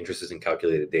interest isn't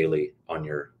calculated daily in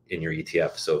your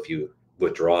ETF. So if you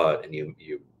withdraw it and you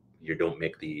you don't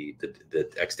make the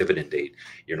ex-dividend date,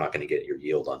 you're not going to get your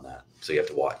yield on that. So you have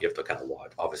to watch. You have to kind of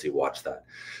obviously watch that.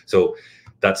 So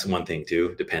that's one thing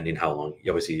too. Depending how long,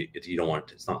 obviously you don't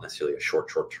want. It's not necessarily a short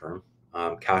term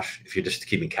cash. If you're just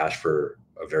keeping cash for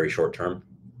a very short term,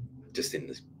 just in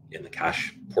the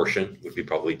cash portion would be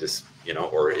probably just,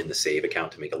 or in the save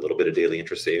account to make a little bit of daily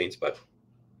interest savings. But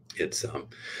it's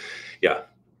yeah.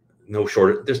 No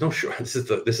short. There's no short. This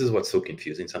is what's so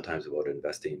confusing sometimes about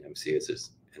investing. MC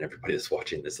and everybody that's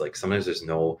watching this. Like sometimes it's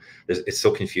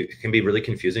so confused. It can be really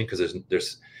confusing because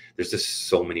there's just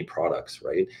so many products,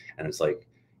 right? And it's like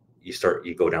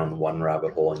you go down one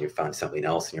rabbit hole and you find something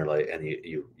else, and you're like, and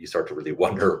you start to really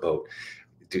wonder about,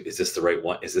 is this the right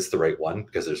one? Is this the right one?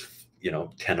 Because there's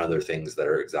 10 other things that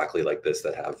are exactly like this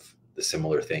that have the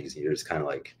similar things, and you're just kind of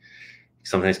like,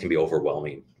 sometimes can be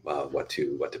overwhelming what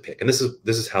to pick. And this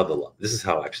is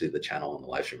how actually the channel and the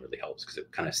live stream really helps, because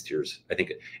it kind of steers, I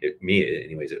think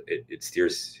it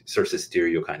starts to steer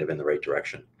you kind of in the right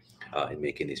direction in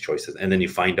making these choices. And then you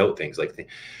find out things like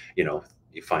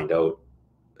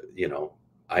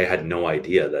I had no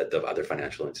idea that the other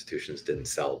financial institutions didn't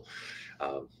sell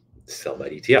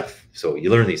that ETF. So you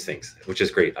learn these things, which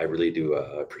is great. I really do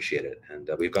appreciate it. And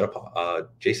we've got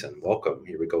Jason, welcome.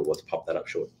 Here we go. Let's pop that up.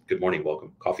 Show it. Good morning.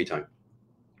 Welcome. Coffee time.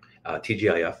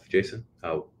 TGIF, Jason,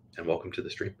 and welcome to the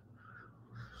stream.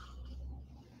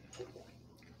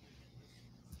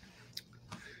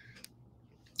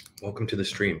 Welcome to the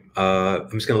stream. I'm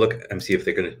just going to look and see if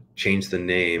they're going to change the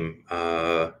name,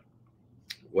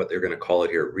 what they're going to call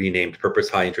it here, renamed Purpose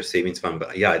High Interest Savings Fund.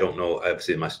 But yeah, I don't know.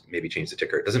 Obviously, it must maybe change the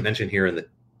ticker. It doesn't mention here in the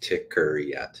ticker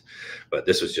yet, but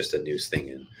this was just a news thing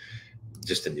in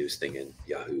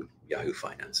Yahoo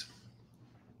Finance.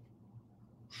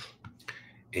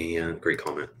 And great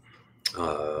comment.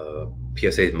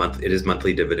 PSA it is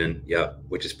monthly dividend, yeah,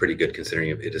 which is pretty good considering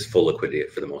it is full liquidity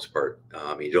for the most part.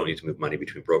 You don't need to move money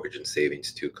between brokerage and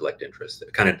savings to collect interest.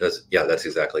 It kind of does, yeah, that's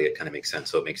exactly it. Kind of makes sense.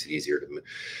 So it makes it easier to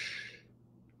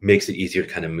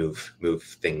kind of move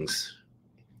things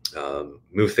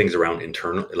around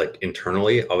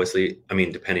internally. Obviously, I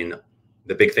mean,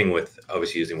 the big thing with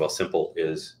obviously using Wealthsimple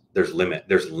is there's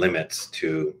limits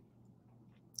to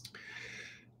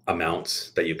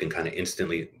amounts that you can kind of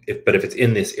instantly, if it's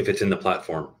in the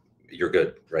platform, you're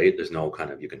good, right? There's no kind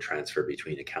of, you can transfer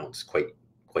between accounts quite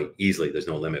easily. There's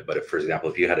no limit. But if, for example,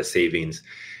 if you had savings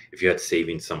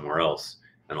somewhere else,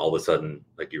 and all of a sudden,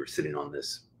 like let's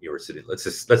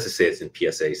just say it's in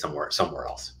PSA somewhere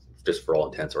else, just for all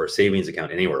intents, or a savings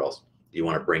account anywhere else, you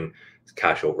want to bring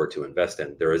cash over to invest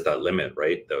in, there is that limit,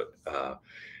 right?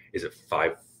 Is it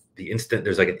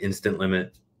there's like an instant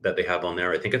limit that they have on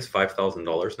there. I think it's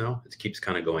 $5,000 now. It keeps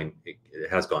kind of going. It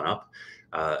has gone up.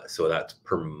 So that's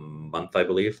per month, I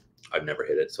believe. I've never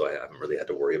hit it, so I haven't really had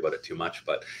to worry about it too much.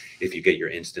 But if you get your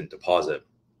instant deposit,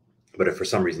 but if for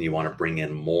some reason you want to bring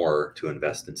in more to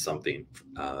invest in something,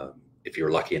 if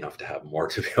you're lucky enough to have more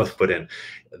to be able to put in,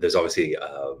 there's obviously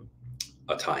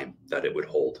a time that it would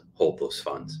hold those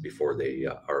funds before they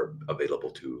are available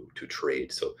to trade.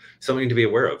 So something to be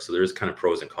aware of. So there's kind of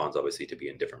pros and cons, obviously, to be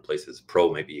in different places.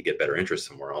 Pro, maybe you get better interest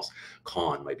somewhere else.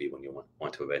 Con might be when you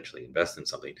want to eventually invest in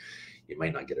something, you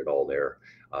might not get it all there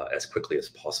as quickly as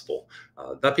possible.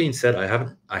 That being said, I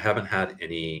haven't had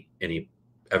any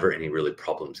really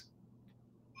problems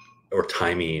or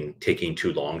timing taking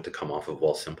too long to come off of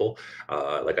Wealthsimple.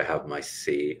 Like I have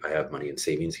money in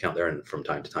savings account there, and from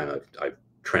time to time I've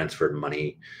transferred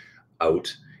money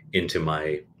out into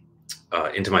my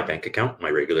bank account, my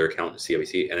regular account in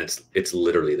CIBC, and it's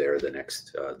literally there the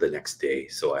next day.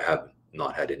 So I have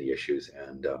not had any issues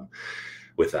and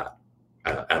with that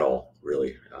at all,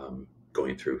 really,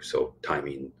 going through. So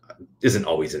timing isn't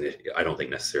always I don't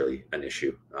think necessarily an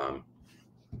issue.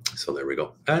 So there we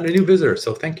go. And a new visitor.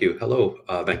 So thank you. Hello,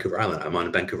 Vancouver Island. I'm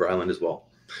on Vancouver Island as well.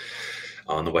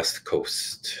 On the West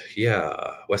Coast.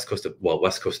 Yeah. West Coast of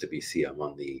BC. I'm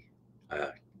on the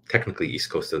technically East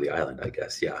Coast of the island, I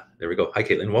guess. Yeah. There we go. Hi,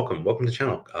 Caitlin. Welcome to the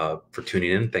channel. For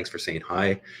tuning in. Thanks for saying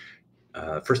hi.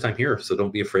 First time here. So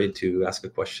don't be afraid to ask a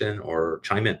question or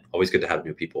chime in. Always good to have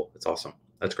new people. That's awesome.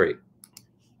 That's great.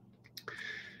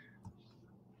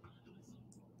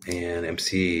 And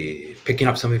MC, picking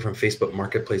up something from Facebook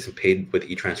Marketplace and paid with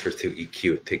e-transfers through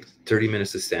EQ. It takes 30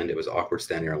 minutes to send. It was awkward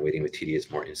standing around waiting with TD. It's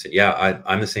more instant. Yeah,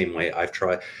 I'm the same way. I've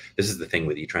tried. This is the thing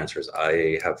with e-transfers.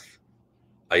 I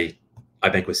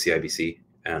bank with CIBC,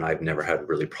 and I've never had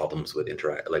really problems with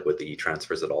with the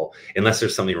e-transfers at all, unless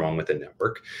there's something wrong with the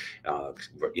network.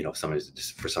 Sometimes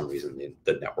just for some reason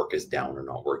the network is down or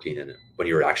not working, and when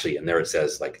you're actually in there, it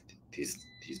says like these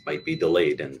might be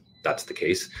delayed, and that's the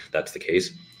case.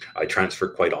 I transfer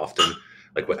quite often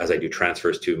like as I do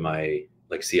transfers to my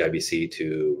like CIBC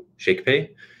to Shakepay,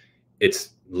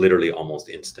 it's literally almost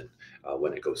instant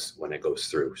when it goes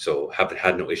through. So haven't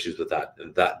had no issues with that.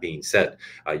 That being said,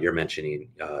 you're mentioning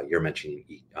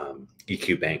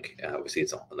EQ Bank. Obviously,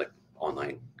 it's like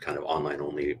online, kind of online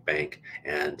only bank,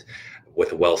 and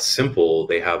with Wealthsimple,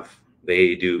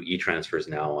 they do e-transfers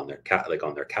now on their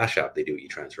on their Cash App. They do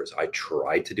e-transfers. I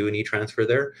tried to do an e-transfer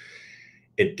there.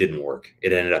 It didn't work.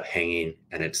 It ended up hanging,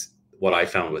 and it's what I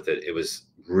found with it. It was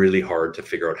really hard to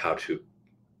figure out how to.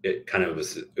 It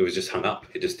was just hung up.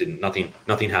 It just didn't,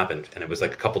 nothing happened. And it was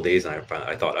like a couple days, and I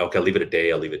thought, okay, I'll leave it a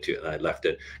day. I'll leave it and I left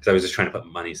it because I was just trying to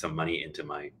put some money into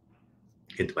my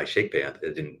Shakepay.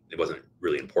 It wasn't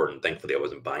really important. Thankfully, I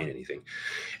wasn't buying anything.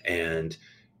 And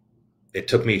it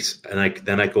took me, and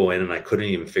then I go in and I couldn't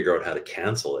even figure out how to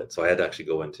cancel it. So I had to actually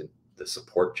go into the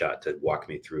support chat to walk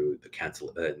me through the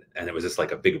cancel. And it was just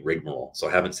like a big rigmarole. So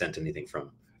I haven't sent anything from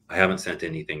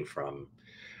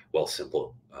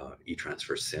Wealthsimple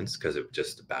e-transfer since, because it was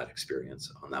just a bad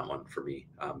experience on that one for me.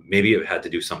 Maybe it had to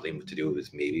do something to do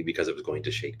with maybe because it was going to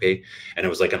Shakepay and it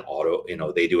was like an auto,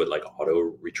 they do it like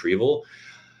auto retrieval.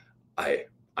 I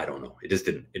don't know. It just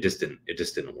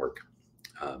didn't work.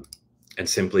 And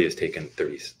Simply has taken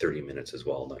 30 minutes as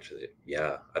well. Actually,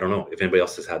 yeah, I don't know if anybody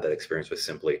else has had that experience with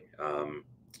Simply.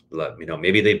 Let me know.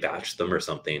 Maybe they batch them or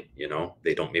something.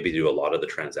 They don't maybe do a lot of the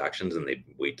transactions and they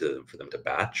wait for them to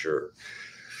batch, or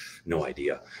no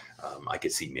idea. I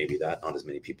could see maybe that not as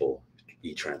many people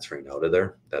e-transferring out of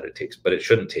there that it takes, but it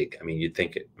shouldn't take. You'd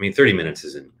think 30 minutes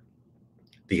isn't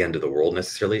the end of the world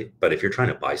necessarily, but if you're trying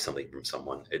to buy something from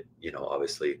someone,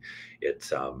 obviously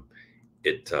it's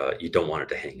you don't want it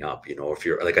to hang up. If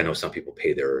you're like, I know some people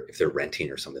if they're renting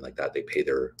or something like that, they pay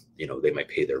their, they might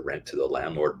pay their rent to the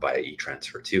landlord by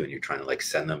e-transfer too, and you're trying to like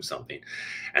send them something,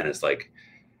 and it's like,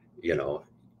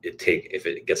 if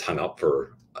it gets hung up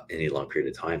for any long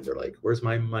period of time, they're like, where's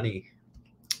my money?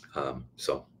 And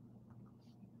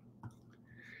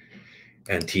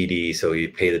TD, so you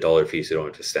pay the dollar fee, so you don't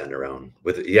have to stand around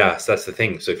with it. Yeah, so that's the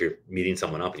thing. So if you're meeting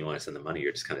someone up and you want to send them money,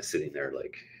 you're just kind of sitting there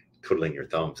like twiddling your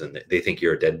thumbs, and they think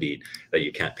you're a deadbeat that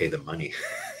you can't pay them money.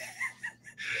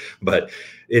 But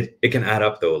it can add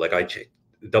up though. Like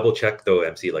double check though,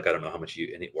 MC, like I don't know how much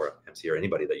or MC or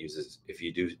anybody that uses, if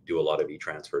you do a lot of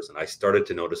e-transfers, and I started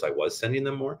to notice I was sending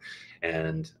them more,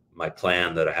 and my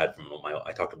plan that I had from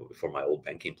I talked about before, my old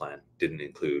banking plan didn't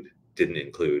include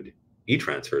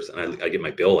e-transfers, and I get my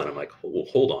bill and I'm like, well,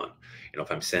 hold on,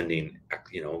 if I'm sending a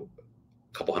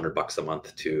couple $100 a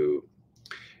month to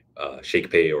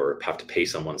Shakepay, or have to pay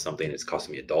someone something, it's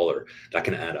costing me $1, that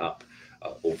can add up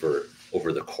over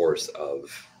the course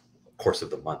of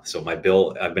the month. So my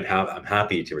bill, I'm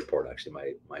happy to report,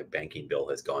 actually my banking bill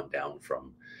has gone down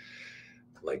from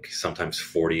like sometimes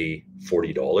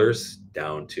 $40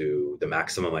 down to the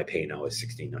maximum I pay now is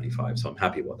 $16.95. So I'm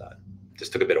happy about that.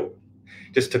 Just took a bit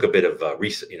of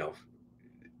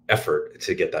effort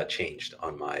to get that changed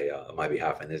on my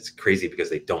behalf. And it's crazy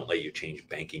because they don't let you change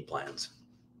banking plans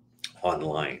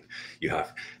online. They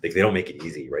don't make it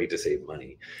easy, right, to save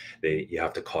money. You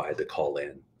have to call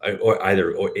in, or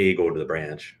go to the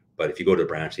branch. But if you go to the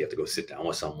branch, you have to go sit down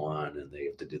with someone, and they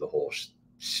have to do the whole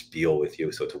spiel with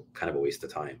you. So it's kind of a waste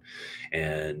of time.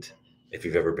 And if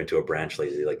you've ever been to a branch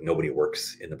lately, like nobody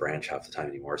works in the branch half the time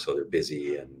anymore, so they're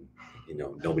busy, and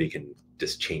nobody can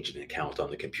just change an account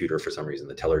on the computer for some reason.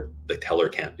 The teller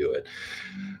can't do it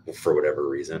for whatever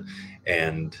reason,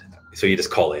 and so you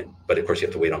just call in. But of course, you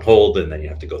have to wait on hold, and then you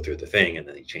have to go through the thing, and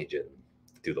then you change it, and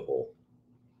do the whole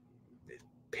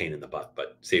pain in the butt.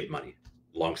 But saved money.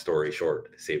 Long story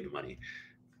short, saved money.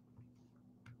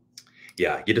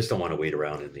 Yeah, you just don't want to wait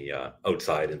around in the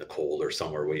outside in the cold or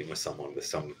somewhere, waiting with someone,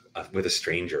 with a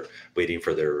stranger, waiting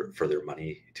for their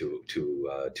money to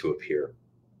appear.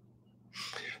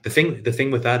 The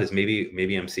thing with that is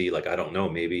maybe MC, like, I don't know,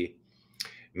 maybe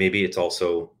it's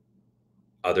also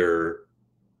other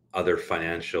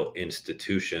financial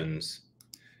institutions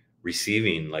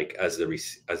receiving, like as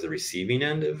the receiving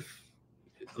end of,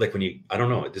 like when I don't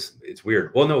know, it's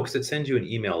weird. Well, no, because it sends you an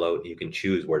email out and you can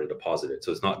choose where to deposit it,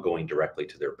 so it's not going directly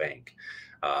to their bank.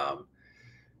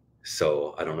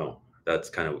 So I don't know. That's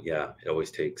kind of, yeah, it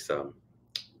always takes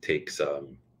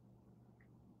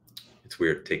it's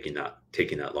weird taking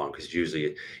that long, because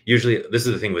usually this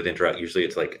is the thing with Interact. Usually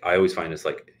it's like, I always find it's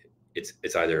like it's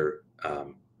either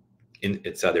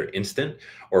instant,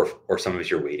 or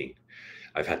sometimes you're waiting.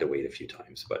 I've had to wait a few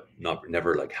times, but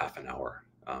never like half an hour.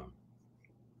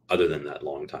 Other than that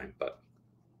long time. But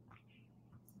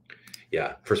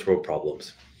yeah, first world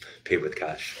problems, pay with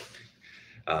cash.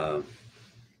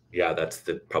 Yeah, that's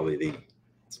probably the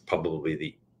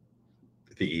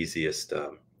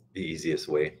easiest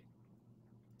way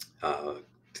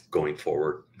going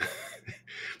forward.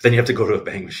 Then you have to go to a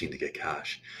bank machine to get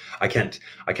cash. I can't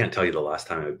tell you the last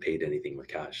time I paid anything with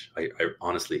cash. I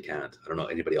honestly can't. I don't know,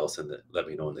 anybody else let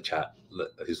me know in the chat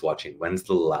who's watching. When's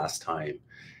the last time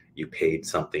you paid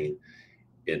something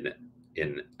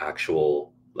in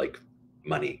actual like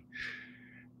money?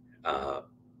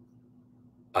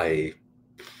 I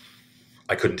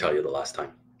couldn't tell you the last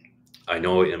time. I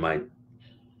know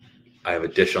I have a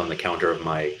dish on the counter of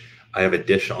my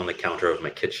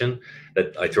kitchen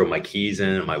that I throw my keys in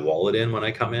and my wallet in when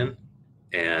I come in,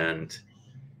 and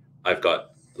I've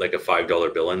got like a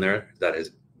 $5 bill in there that has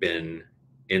been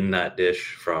in that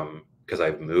dish from, because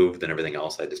I've moved and everything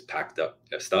else. I just packed up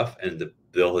stuff, and the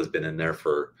bill has been in there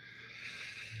for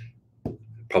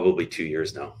probably 2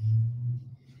 years now.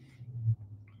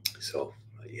 So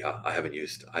yeah, I haven't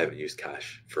used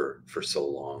cash for so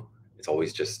long. It's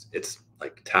always it's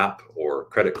like tap or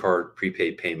credit card,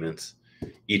 prepaid payments,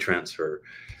 e-transfer,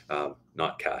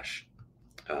 not cash.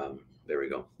 There we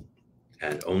go.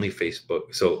 And only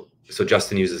Facebook. So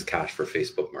Justin uses cash for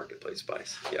Facebook Marketplace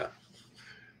buys. Yeah.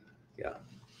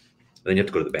 Then you have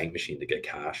to go to the bank machine to get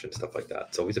cash and stuff like that.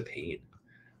 It's always a pain.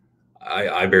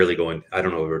 I barely go in. I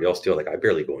don't know if everybody else do. Like I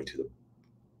barely go into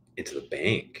the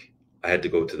bank. I had to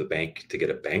go to the bank to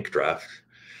get a bank draft.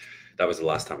 That was the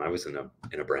last time I was in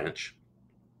a branch.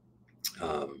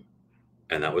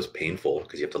 And that was painful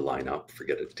because you have to line up to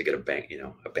get a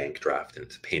bank draft, and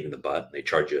it's a pain in the butt. And they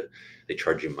charge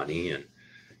you money, and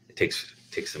it takes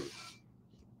some,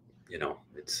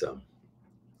 it's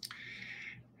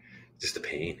just a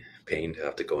pain to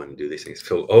have to go in and do these things.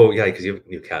 So, oh yeah, because you have a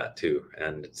new cat too,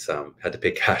 and it's had to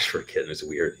pay cash for a kitten. It's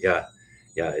weird. Yeah,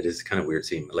 it is kind of weird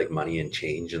seeing like money and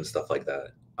change and stuff like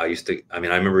that. I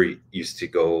remember used to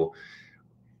go.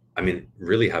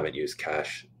 Really haven't used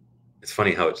cash. It's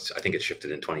funny how I think it shifted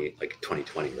in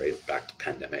 2020, right? Back to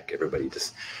pandemic. Everybody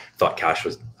just thought cash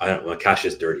was, cash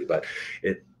is dirty, but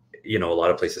a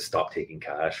lot of places stopped taking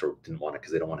cash or didn't want it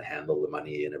because they don't want to handle the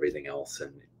money and everything else.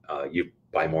 And you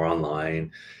buy more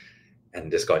online, and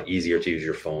just got easier to use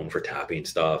your phone for tapping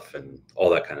stuff and all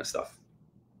that kind of stuff.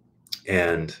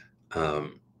 And I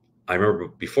remember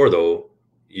before though,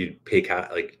 you'd pay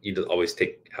cash, like you'd always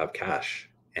have cash.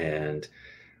 And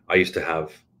what I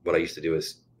used to do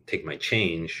is take my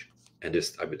change and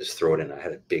I would just throw it in. I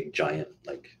had a big giant,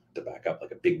 like to back up,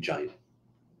 like a big giant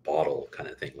bottle kind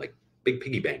of thing, like big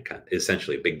piggy bank,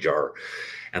 essentially a big jar.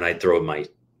 And I'd throw my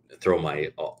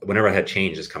whenever I had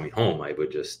change just coming home, I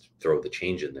would just throw the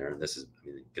change in there. And this is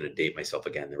going to date myself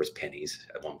again. There was pennies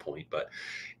at one point, but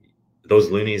those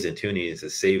loonies and toonies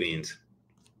as savings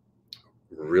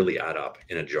really add up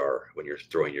in a jar when you're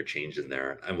throwing your change in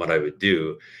there. And what I would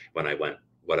do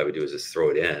is just throw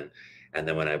it in. And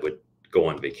then when I would go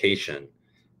on vacation,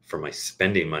 for my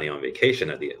spending money on vacation,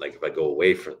 if I go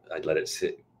away I'd let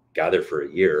it gather for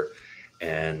a year,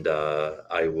 and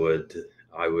I'd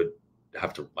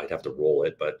have to roll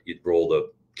it, but you'd roll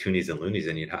the toonies and loonies,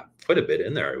 and you'd have quite a bit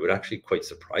in there. It would actually quite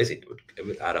surprising. It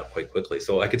would add up quite quickly.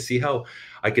 So I could see how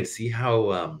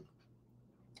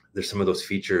there's some of those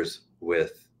features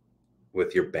with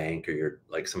your bank or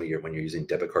when you're using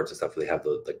debit cards and stuff, they have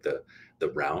the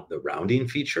rounding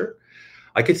feature.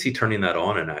 I could see turning that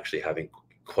on and actually having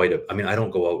I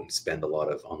don't go out and spend a lot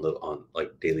on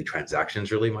like daily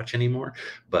transactions really much anymore,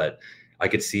 but I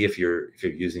could see if you're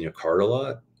using your card a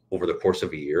lot over the course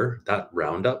of a year, that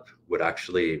roundup would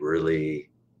actually really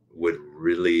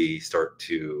start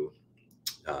to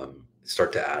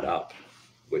add up,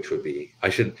 which would be,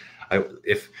 it'd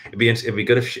be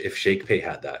good if Shakepay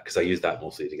had that, because I use that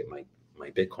mostly to get my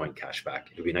Bitcoin cash back.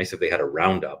 It'd be nice if they had a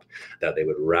roundup that they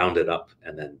would round it up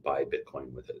and then buy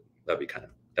Bitcoin with it. That'd be kind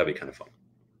of fun.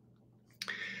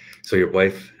 So your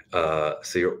wife,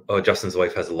 Justin's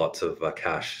wife has lots of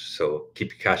cash. So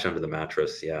keep your cash under the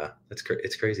mattress. Yeah, it's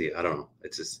crazy. I don't know.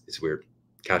 It's weird.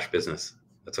 Cash business.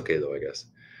 That's okay though, I guess.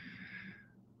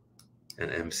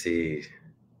 And MC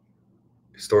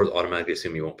stores automatically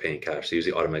assume you won't pay in cash. They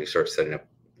usually automatically start setting up.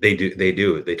 They do.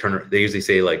 They usually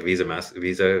say like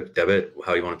Visa, debit,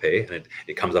 how you want to pay, and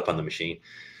it comes up on the machine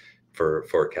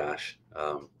for cash.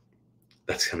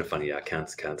 That's kind of funny. Yeah,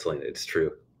 canceling it. It's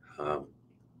true.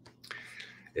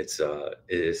 It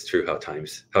is true how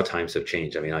times have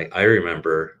changed. I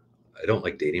remember, I don't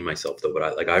like dating myself though,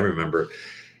 but I remember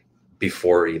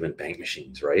before even bank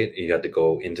machines, right? You had to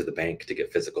go into the bank to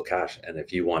get physical cash. And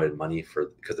if you wanted money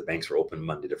because the banks were open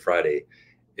Monday to Friday,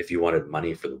 if you wanted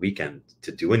money for the weekend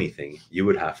to do anything, you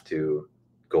would have to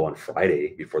go on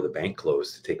Friday before the bank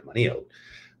closed to take money out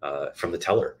from the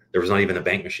teller. There was not even a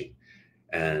bank machine.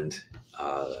 And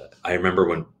I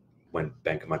remember when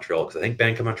Bank of Montreal, because I think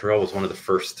Bank of Montreal was one of the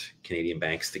first Canadian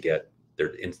banks to get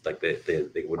their like they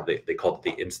called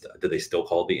it the Insta. Do they still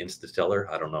call it the Insta Teller?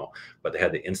 I don't know, but they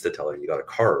had the Insta Teller, and you got a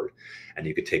card, and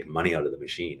you could take money out of the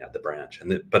machine at the branch.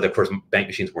 But of course, bank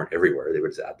machines weren't everywhere; they were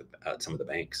just at some of the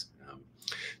banks.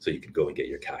 So you could go and get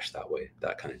your cash that way.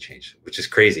 That kind of changed, which is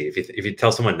crazy. If you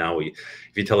tell someone now, if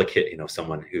you tell a kid,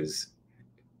 someone who's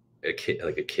a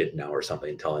kid now or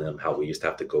something, telling them how we used to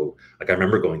have to go. Like I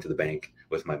remember going to the bank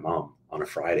with my mom on a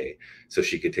Friday so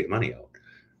she could take money out,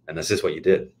 and that's just what you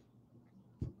did.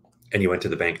 And you went to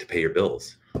the bank to pay your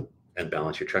bills and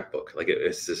balance your checkbook. Like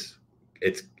it's just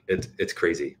it's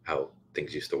crazy how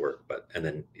things used to work. And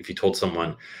then if you told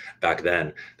someone back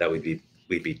then that we'd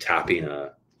be tapping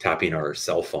our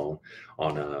cell phone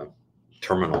on a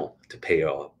terminal to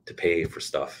pay for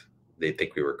stuff, they'd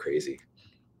think we were crazy.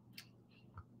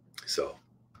 So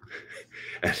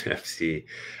NFC,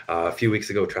 a few weeks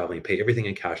ago, traveling, pay everything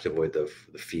in cash to avoid the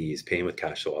fees. Paying with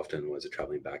cash so often was it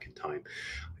traveling back in time.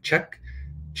 Check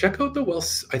out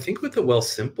the I think with the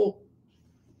Wealthsimple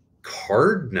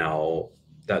card now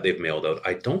that they've mailed out,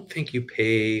 I don't think you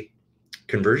pay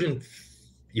conversion.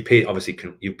 You pay obviously.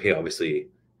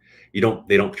 They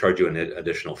don't charge you an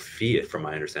additional fee, from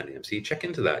my understanding. MC, check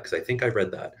into that, because I think I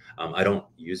read that. I don't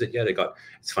use it yet.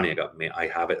 It's funny. I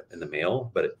have it in the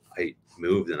mail, but I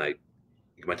moved and I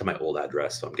went to my old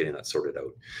address, so I'm getting that sorted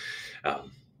out.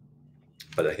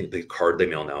 But I think the card they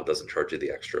mail now doesn't charge you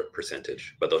the extra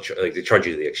percentage, but they charge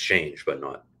you the exchange, but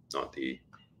not the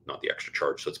extra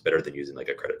charge. So it's better than using like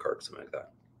a credit card or something like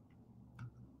that.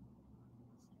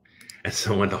 And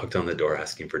someone knocked on the door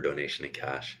asking for donation in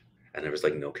cash, and there was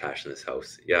like no cash in this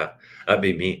house. Yeah, that'd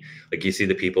be me. Like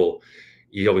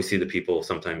you always see the people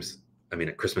sometimes. I mean,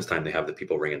 at Christmas time they have the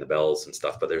people ringing the bells and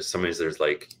stuff, but there's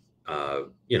like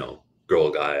Girl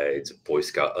Guides, Boy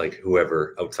Scout, like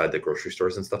whoever outside the grocery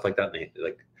stores and stuff like that. And they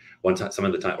like one time, some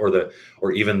of the time,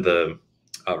 or even the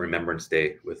Remembrance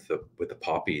Day with the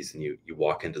poppies, and you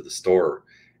walk into the store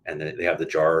and then they have the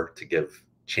jar to give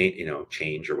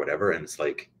change or whatever, and it's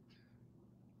like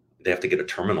they have to get a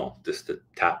terminal just to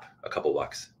tap a couple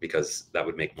bucks, because that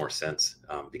would make more sense,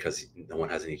 because no one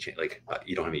has any change. Like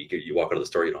you don't have any. You walk out of the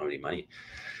store, you don't have any money.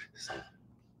 So,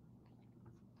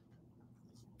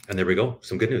 and there we go.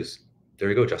 Some good news. There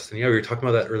you go, Justin. Yeah, we were talking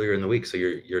about that earlier in the week. So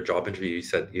your job interview,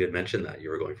 you had mentioned that you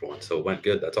were going for one, so it went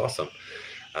good. That's awesome.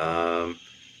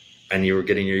 And you were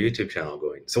getting your YouTube channel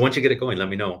going. So once you get it going, let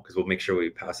me know, because we'll make sure we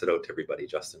pass it out to everybody,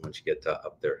 Justin, once you get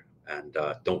up there. And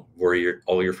don't worry,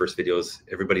 all your first videos,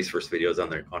 everybody's first videos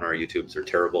on our YouTubes are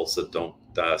terrible, so don't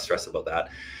stress about that.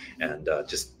 And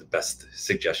just the best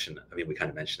suggestion, I mean, we kind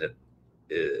of mentioned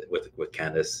it with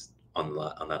Candace on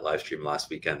that live stream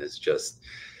last weekend, is just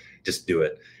do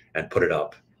it and put it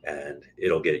up, and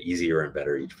it'll get easier and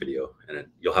better each video, and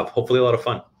you'll have hopefully a lot of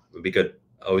fun. It'll be good.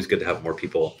 Always good to have more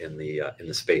people in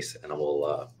the space, and I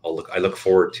look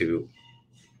forward to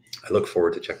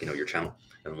checking out your channel,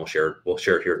 and we'll share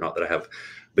it here. Not that I have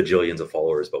bajillions of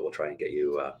followers, but we'll try and get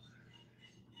you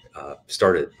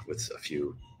started with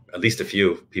at least a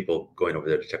few people going over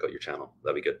there to check out your channel.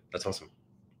 That'd be good. That's awesome.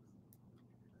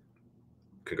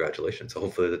 Congratulations. So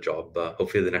hopefully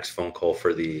hopefully the next phone call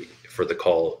for the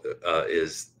call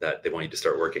is that they want you to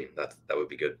start working. That would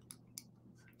be good.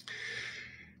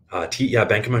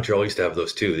 Bank of Montreal used to have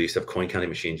those too. They used to have coin counting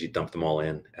machines. You dump them all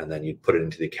in, and then you put it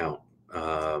into the account.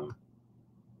 And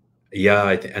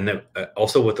then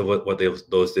also what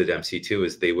those did MC too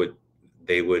is they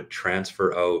would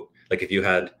transfer out. Like if you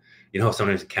had, how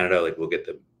sometimes in Canada, like we get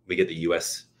the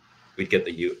US, we'd get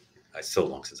the U. It's so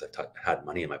long since I've had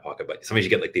money in my pocket, but sometimes you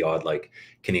get like the odd like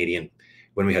Canadian.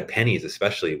 When we had pennies,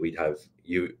 especially, we'd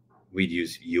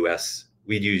use US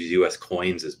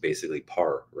coins as basically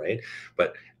par, right?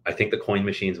 But I think the coin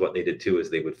machines, what they did too is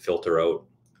they would filter out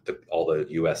all the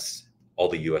US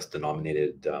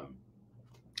denominated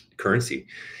currency,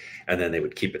 and then they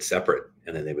would keep it separate,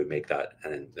 and then they would make that,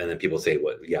 and then people say,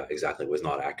 "Well, yeah, exactly, it was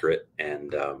not accurate."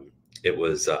 And it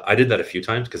was. I did that a few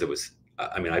times because it was.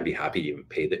 I mean, I'd be happy to even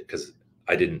pay that, because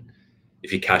I didn't.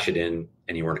 If you cash it in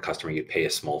and you weren't a customer, you'd pay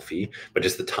a small fee. But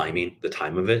just the time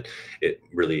of it,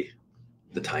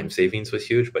 the time savings was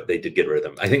huge. But they did get rid of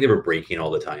them. I think they were breaking all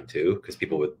the time too, because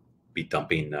people would be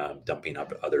dumping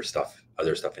up other stuff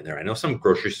in there. I know some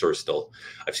grocery stores still.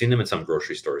 I've seen them in some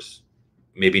grocery stores.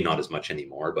 Maybe not as much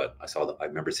anymore, but I saw them. I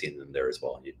remember seeing them there as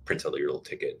well. And you print out your little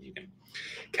ticket and you can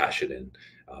cash it in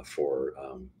for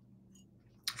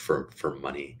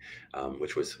money,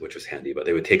 which was handy. But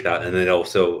they would take that, and then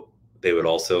also they would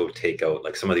also take out,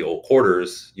 like, some of the old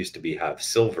quarters used to have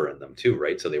silver in them too,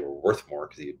 right? So they were worth more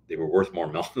because they were worth more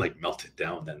melted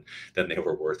down than they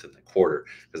were worth in the quarter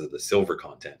because of the silver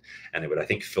content. And they would, I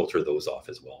think, filter those off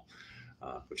as well,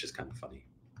 which is kind of funny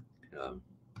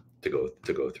to go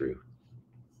through.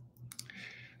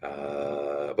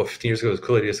 About 15 years ago, it was a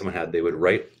cool idea someone had. They would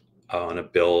write on a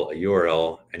bill a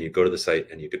URL, and you go to the site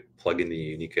and you could plug in the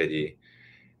unique ID,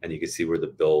 and you could see where the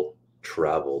bill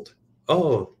traveled.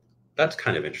 Oh, that's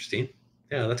kind of interesting.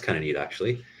 Yeah, that's kind of neat,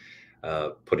 actually.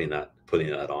 Putting that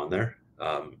on there.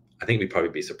 I think we'd probably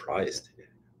be surprised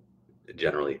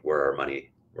generally where our money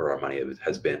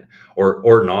has been,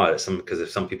 or not. Because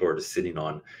if some people are just sitting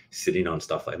on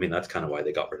stuff, I mean, that's kind of why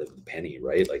they got rid of the penny,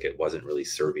 right? Like, it wasn't really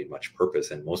serving much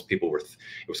purpose, and most people it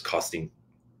was costing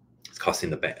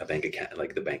a bank account,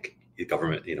 like the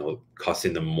government,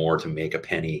 costing them more to make a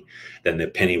penny than the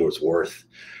penny was worth,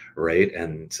 right?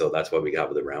 And so that's why we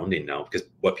got the rounding now, because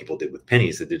what people did with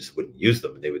pennies, they just wouldn't use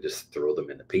them, and they would just throw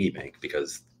them in the piggy bank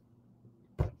because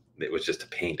it was just a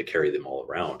pain to carry them all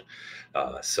around.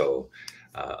 So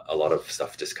a lot of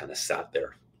stuff just kind of sat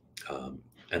there.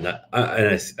 And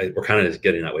we're kind of just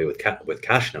getting that way with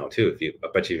cash now too. I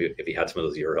bet you if you had some of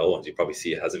those URL ones, you probably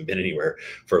see it hasn't been anywhere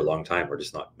for a long time. We're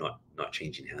just not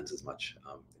changing hands as much.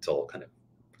 It's all kind of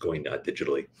going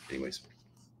digitally, anyways.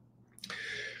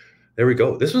 There we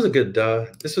go. This was a good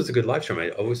live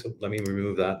stream. Let me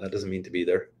remove that. That doesn't mean to be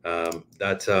there.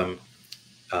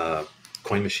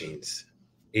 Coin machines,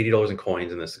 $80 in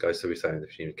coins, and this guy stood beside the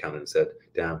machine, counted and said,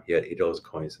 "Damn, he had $80 in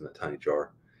coins in the tiny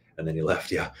jar." And then he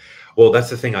left. Yeah. Well, that's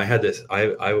the thing. I had this.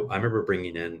 I remember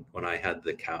bringing in, when I had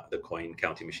the coin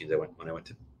counting machines. When I went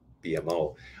to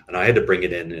BMO, and I had to bring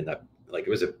it in that, like, it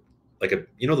was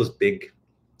those big,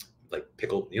 like,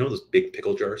 pickle, those big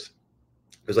pickle jars.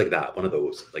 It was like that, one of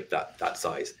those, like that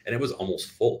size, and it was almost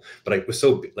full. But it was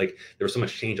so, like, there was so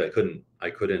much change, I couldn't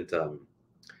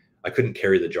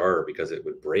carry the jar because it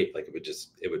would break. Like, it would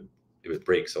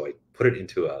break. So I put it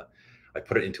into a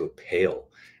pail.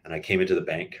 And I came into the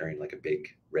bank carrying, like, a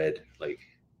big red, like,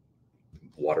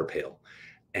 water pail,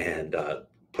 and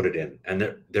put it in.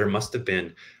 And there must have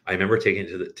been, I remember taking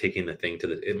the thing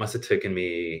to it must have taken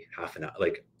me half an hour,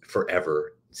 like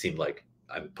forever. It seemed like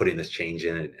I'm putting this change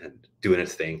in and doing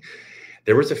its thing.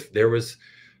 I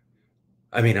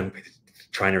mean, I'm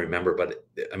trying to remember, but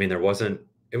I mean, it was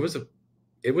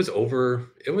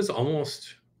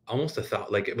almost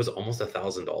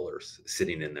 $1,000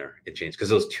 sitting in there. It changed because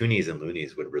those toonies and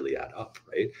loonies would really add up,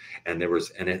 right? And there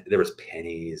was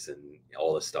pennies and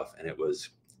all this stuff, and it was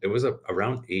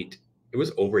around it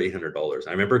was over $800.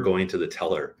 I remember going to the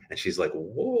teller, and she's like,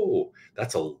 "Whoa,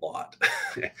 that's a lot,"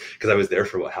 because I was there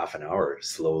for about half an hour,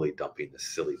 slowly dumping this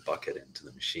silly bucket into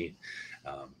the machine.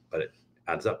 But it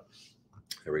adds up.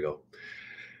 There we go.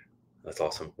 That's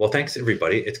awesome. Well, thanks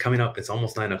everybody. It's coming up. It's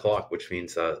almost 9 o'clock, which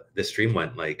means this stream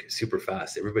went, like, super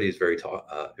fast. Everybody's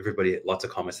everybody, lots of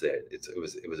comments today. It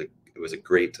was a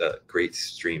great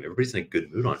stream. Everybody's in a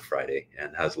good mood on Friday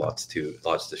and has lots to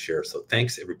share. So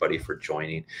thanks everybody for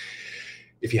joining.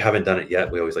 If you haven't done it yet,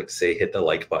 we always like to say, hit the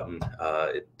like button.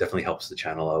 It definitely helps the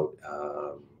channel out.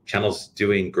 Channel's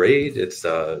doing great. It's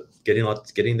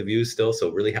getting the views still, so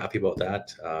really happy about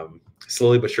that.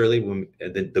 Slowly but surely,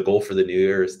 the goal for the new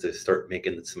year is to start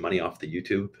making some money off the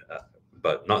YouTube,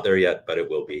 but not there yet, but it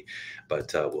will be.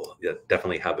 But we'll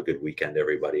definitely have a good weekend,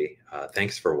 everybody.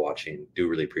 Thanks for watching. Do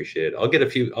really appreciate it. I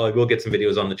will get some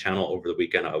videos on the channel over the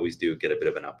weekend. I always do get a bit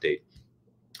of an update.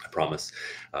 I promise.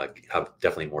 Have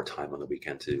definitely more time on the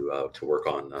weekend to work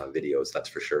on videos, that's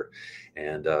for sure.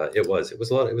 And it was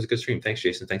a good stream. Thanks,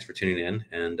 Jason. Thanks for tuning in,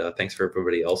 and thanks for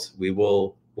everybody else.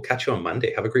 We'll catch you on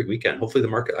Monday. Have a great weekend. Hopefully the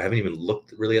market, I haven't even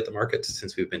looked really at the markets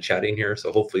since we've been chatting here,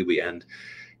 so hopefully we end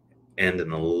in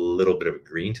a little bit of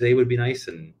green today would be nice.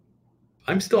 And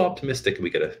I'm still optimistic we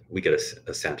get a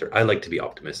Santa. I like to be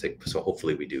optimistic, so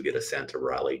hopefully we do get a Santa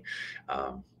rally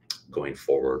going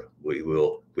forward. We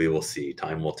will see.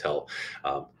 Time will tell.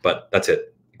 But that's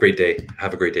it. Great day.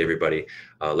 Have a great day, everybody.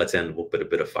 Let's end. We'll put a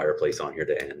bit of fireplace on here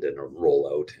to end and roll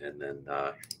out, and then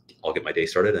I'll get my day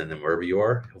started. And then wherever you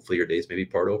are, hopefully your days may be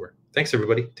part over. Thanks,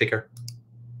 everybody. Take care.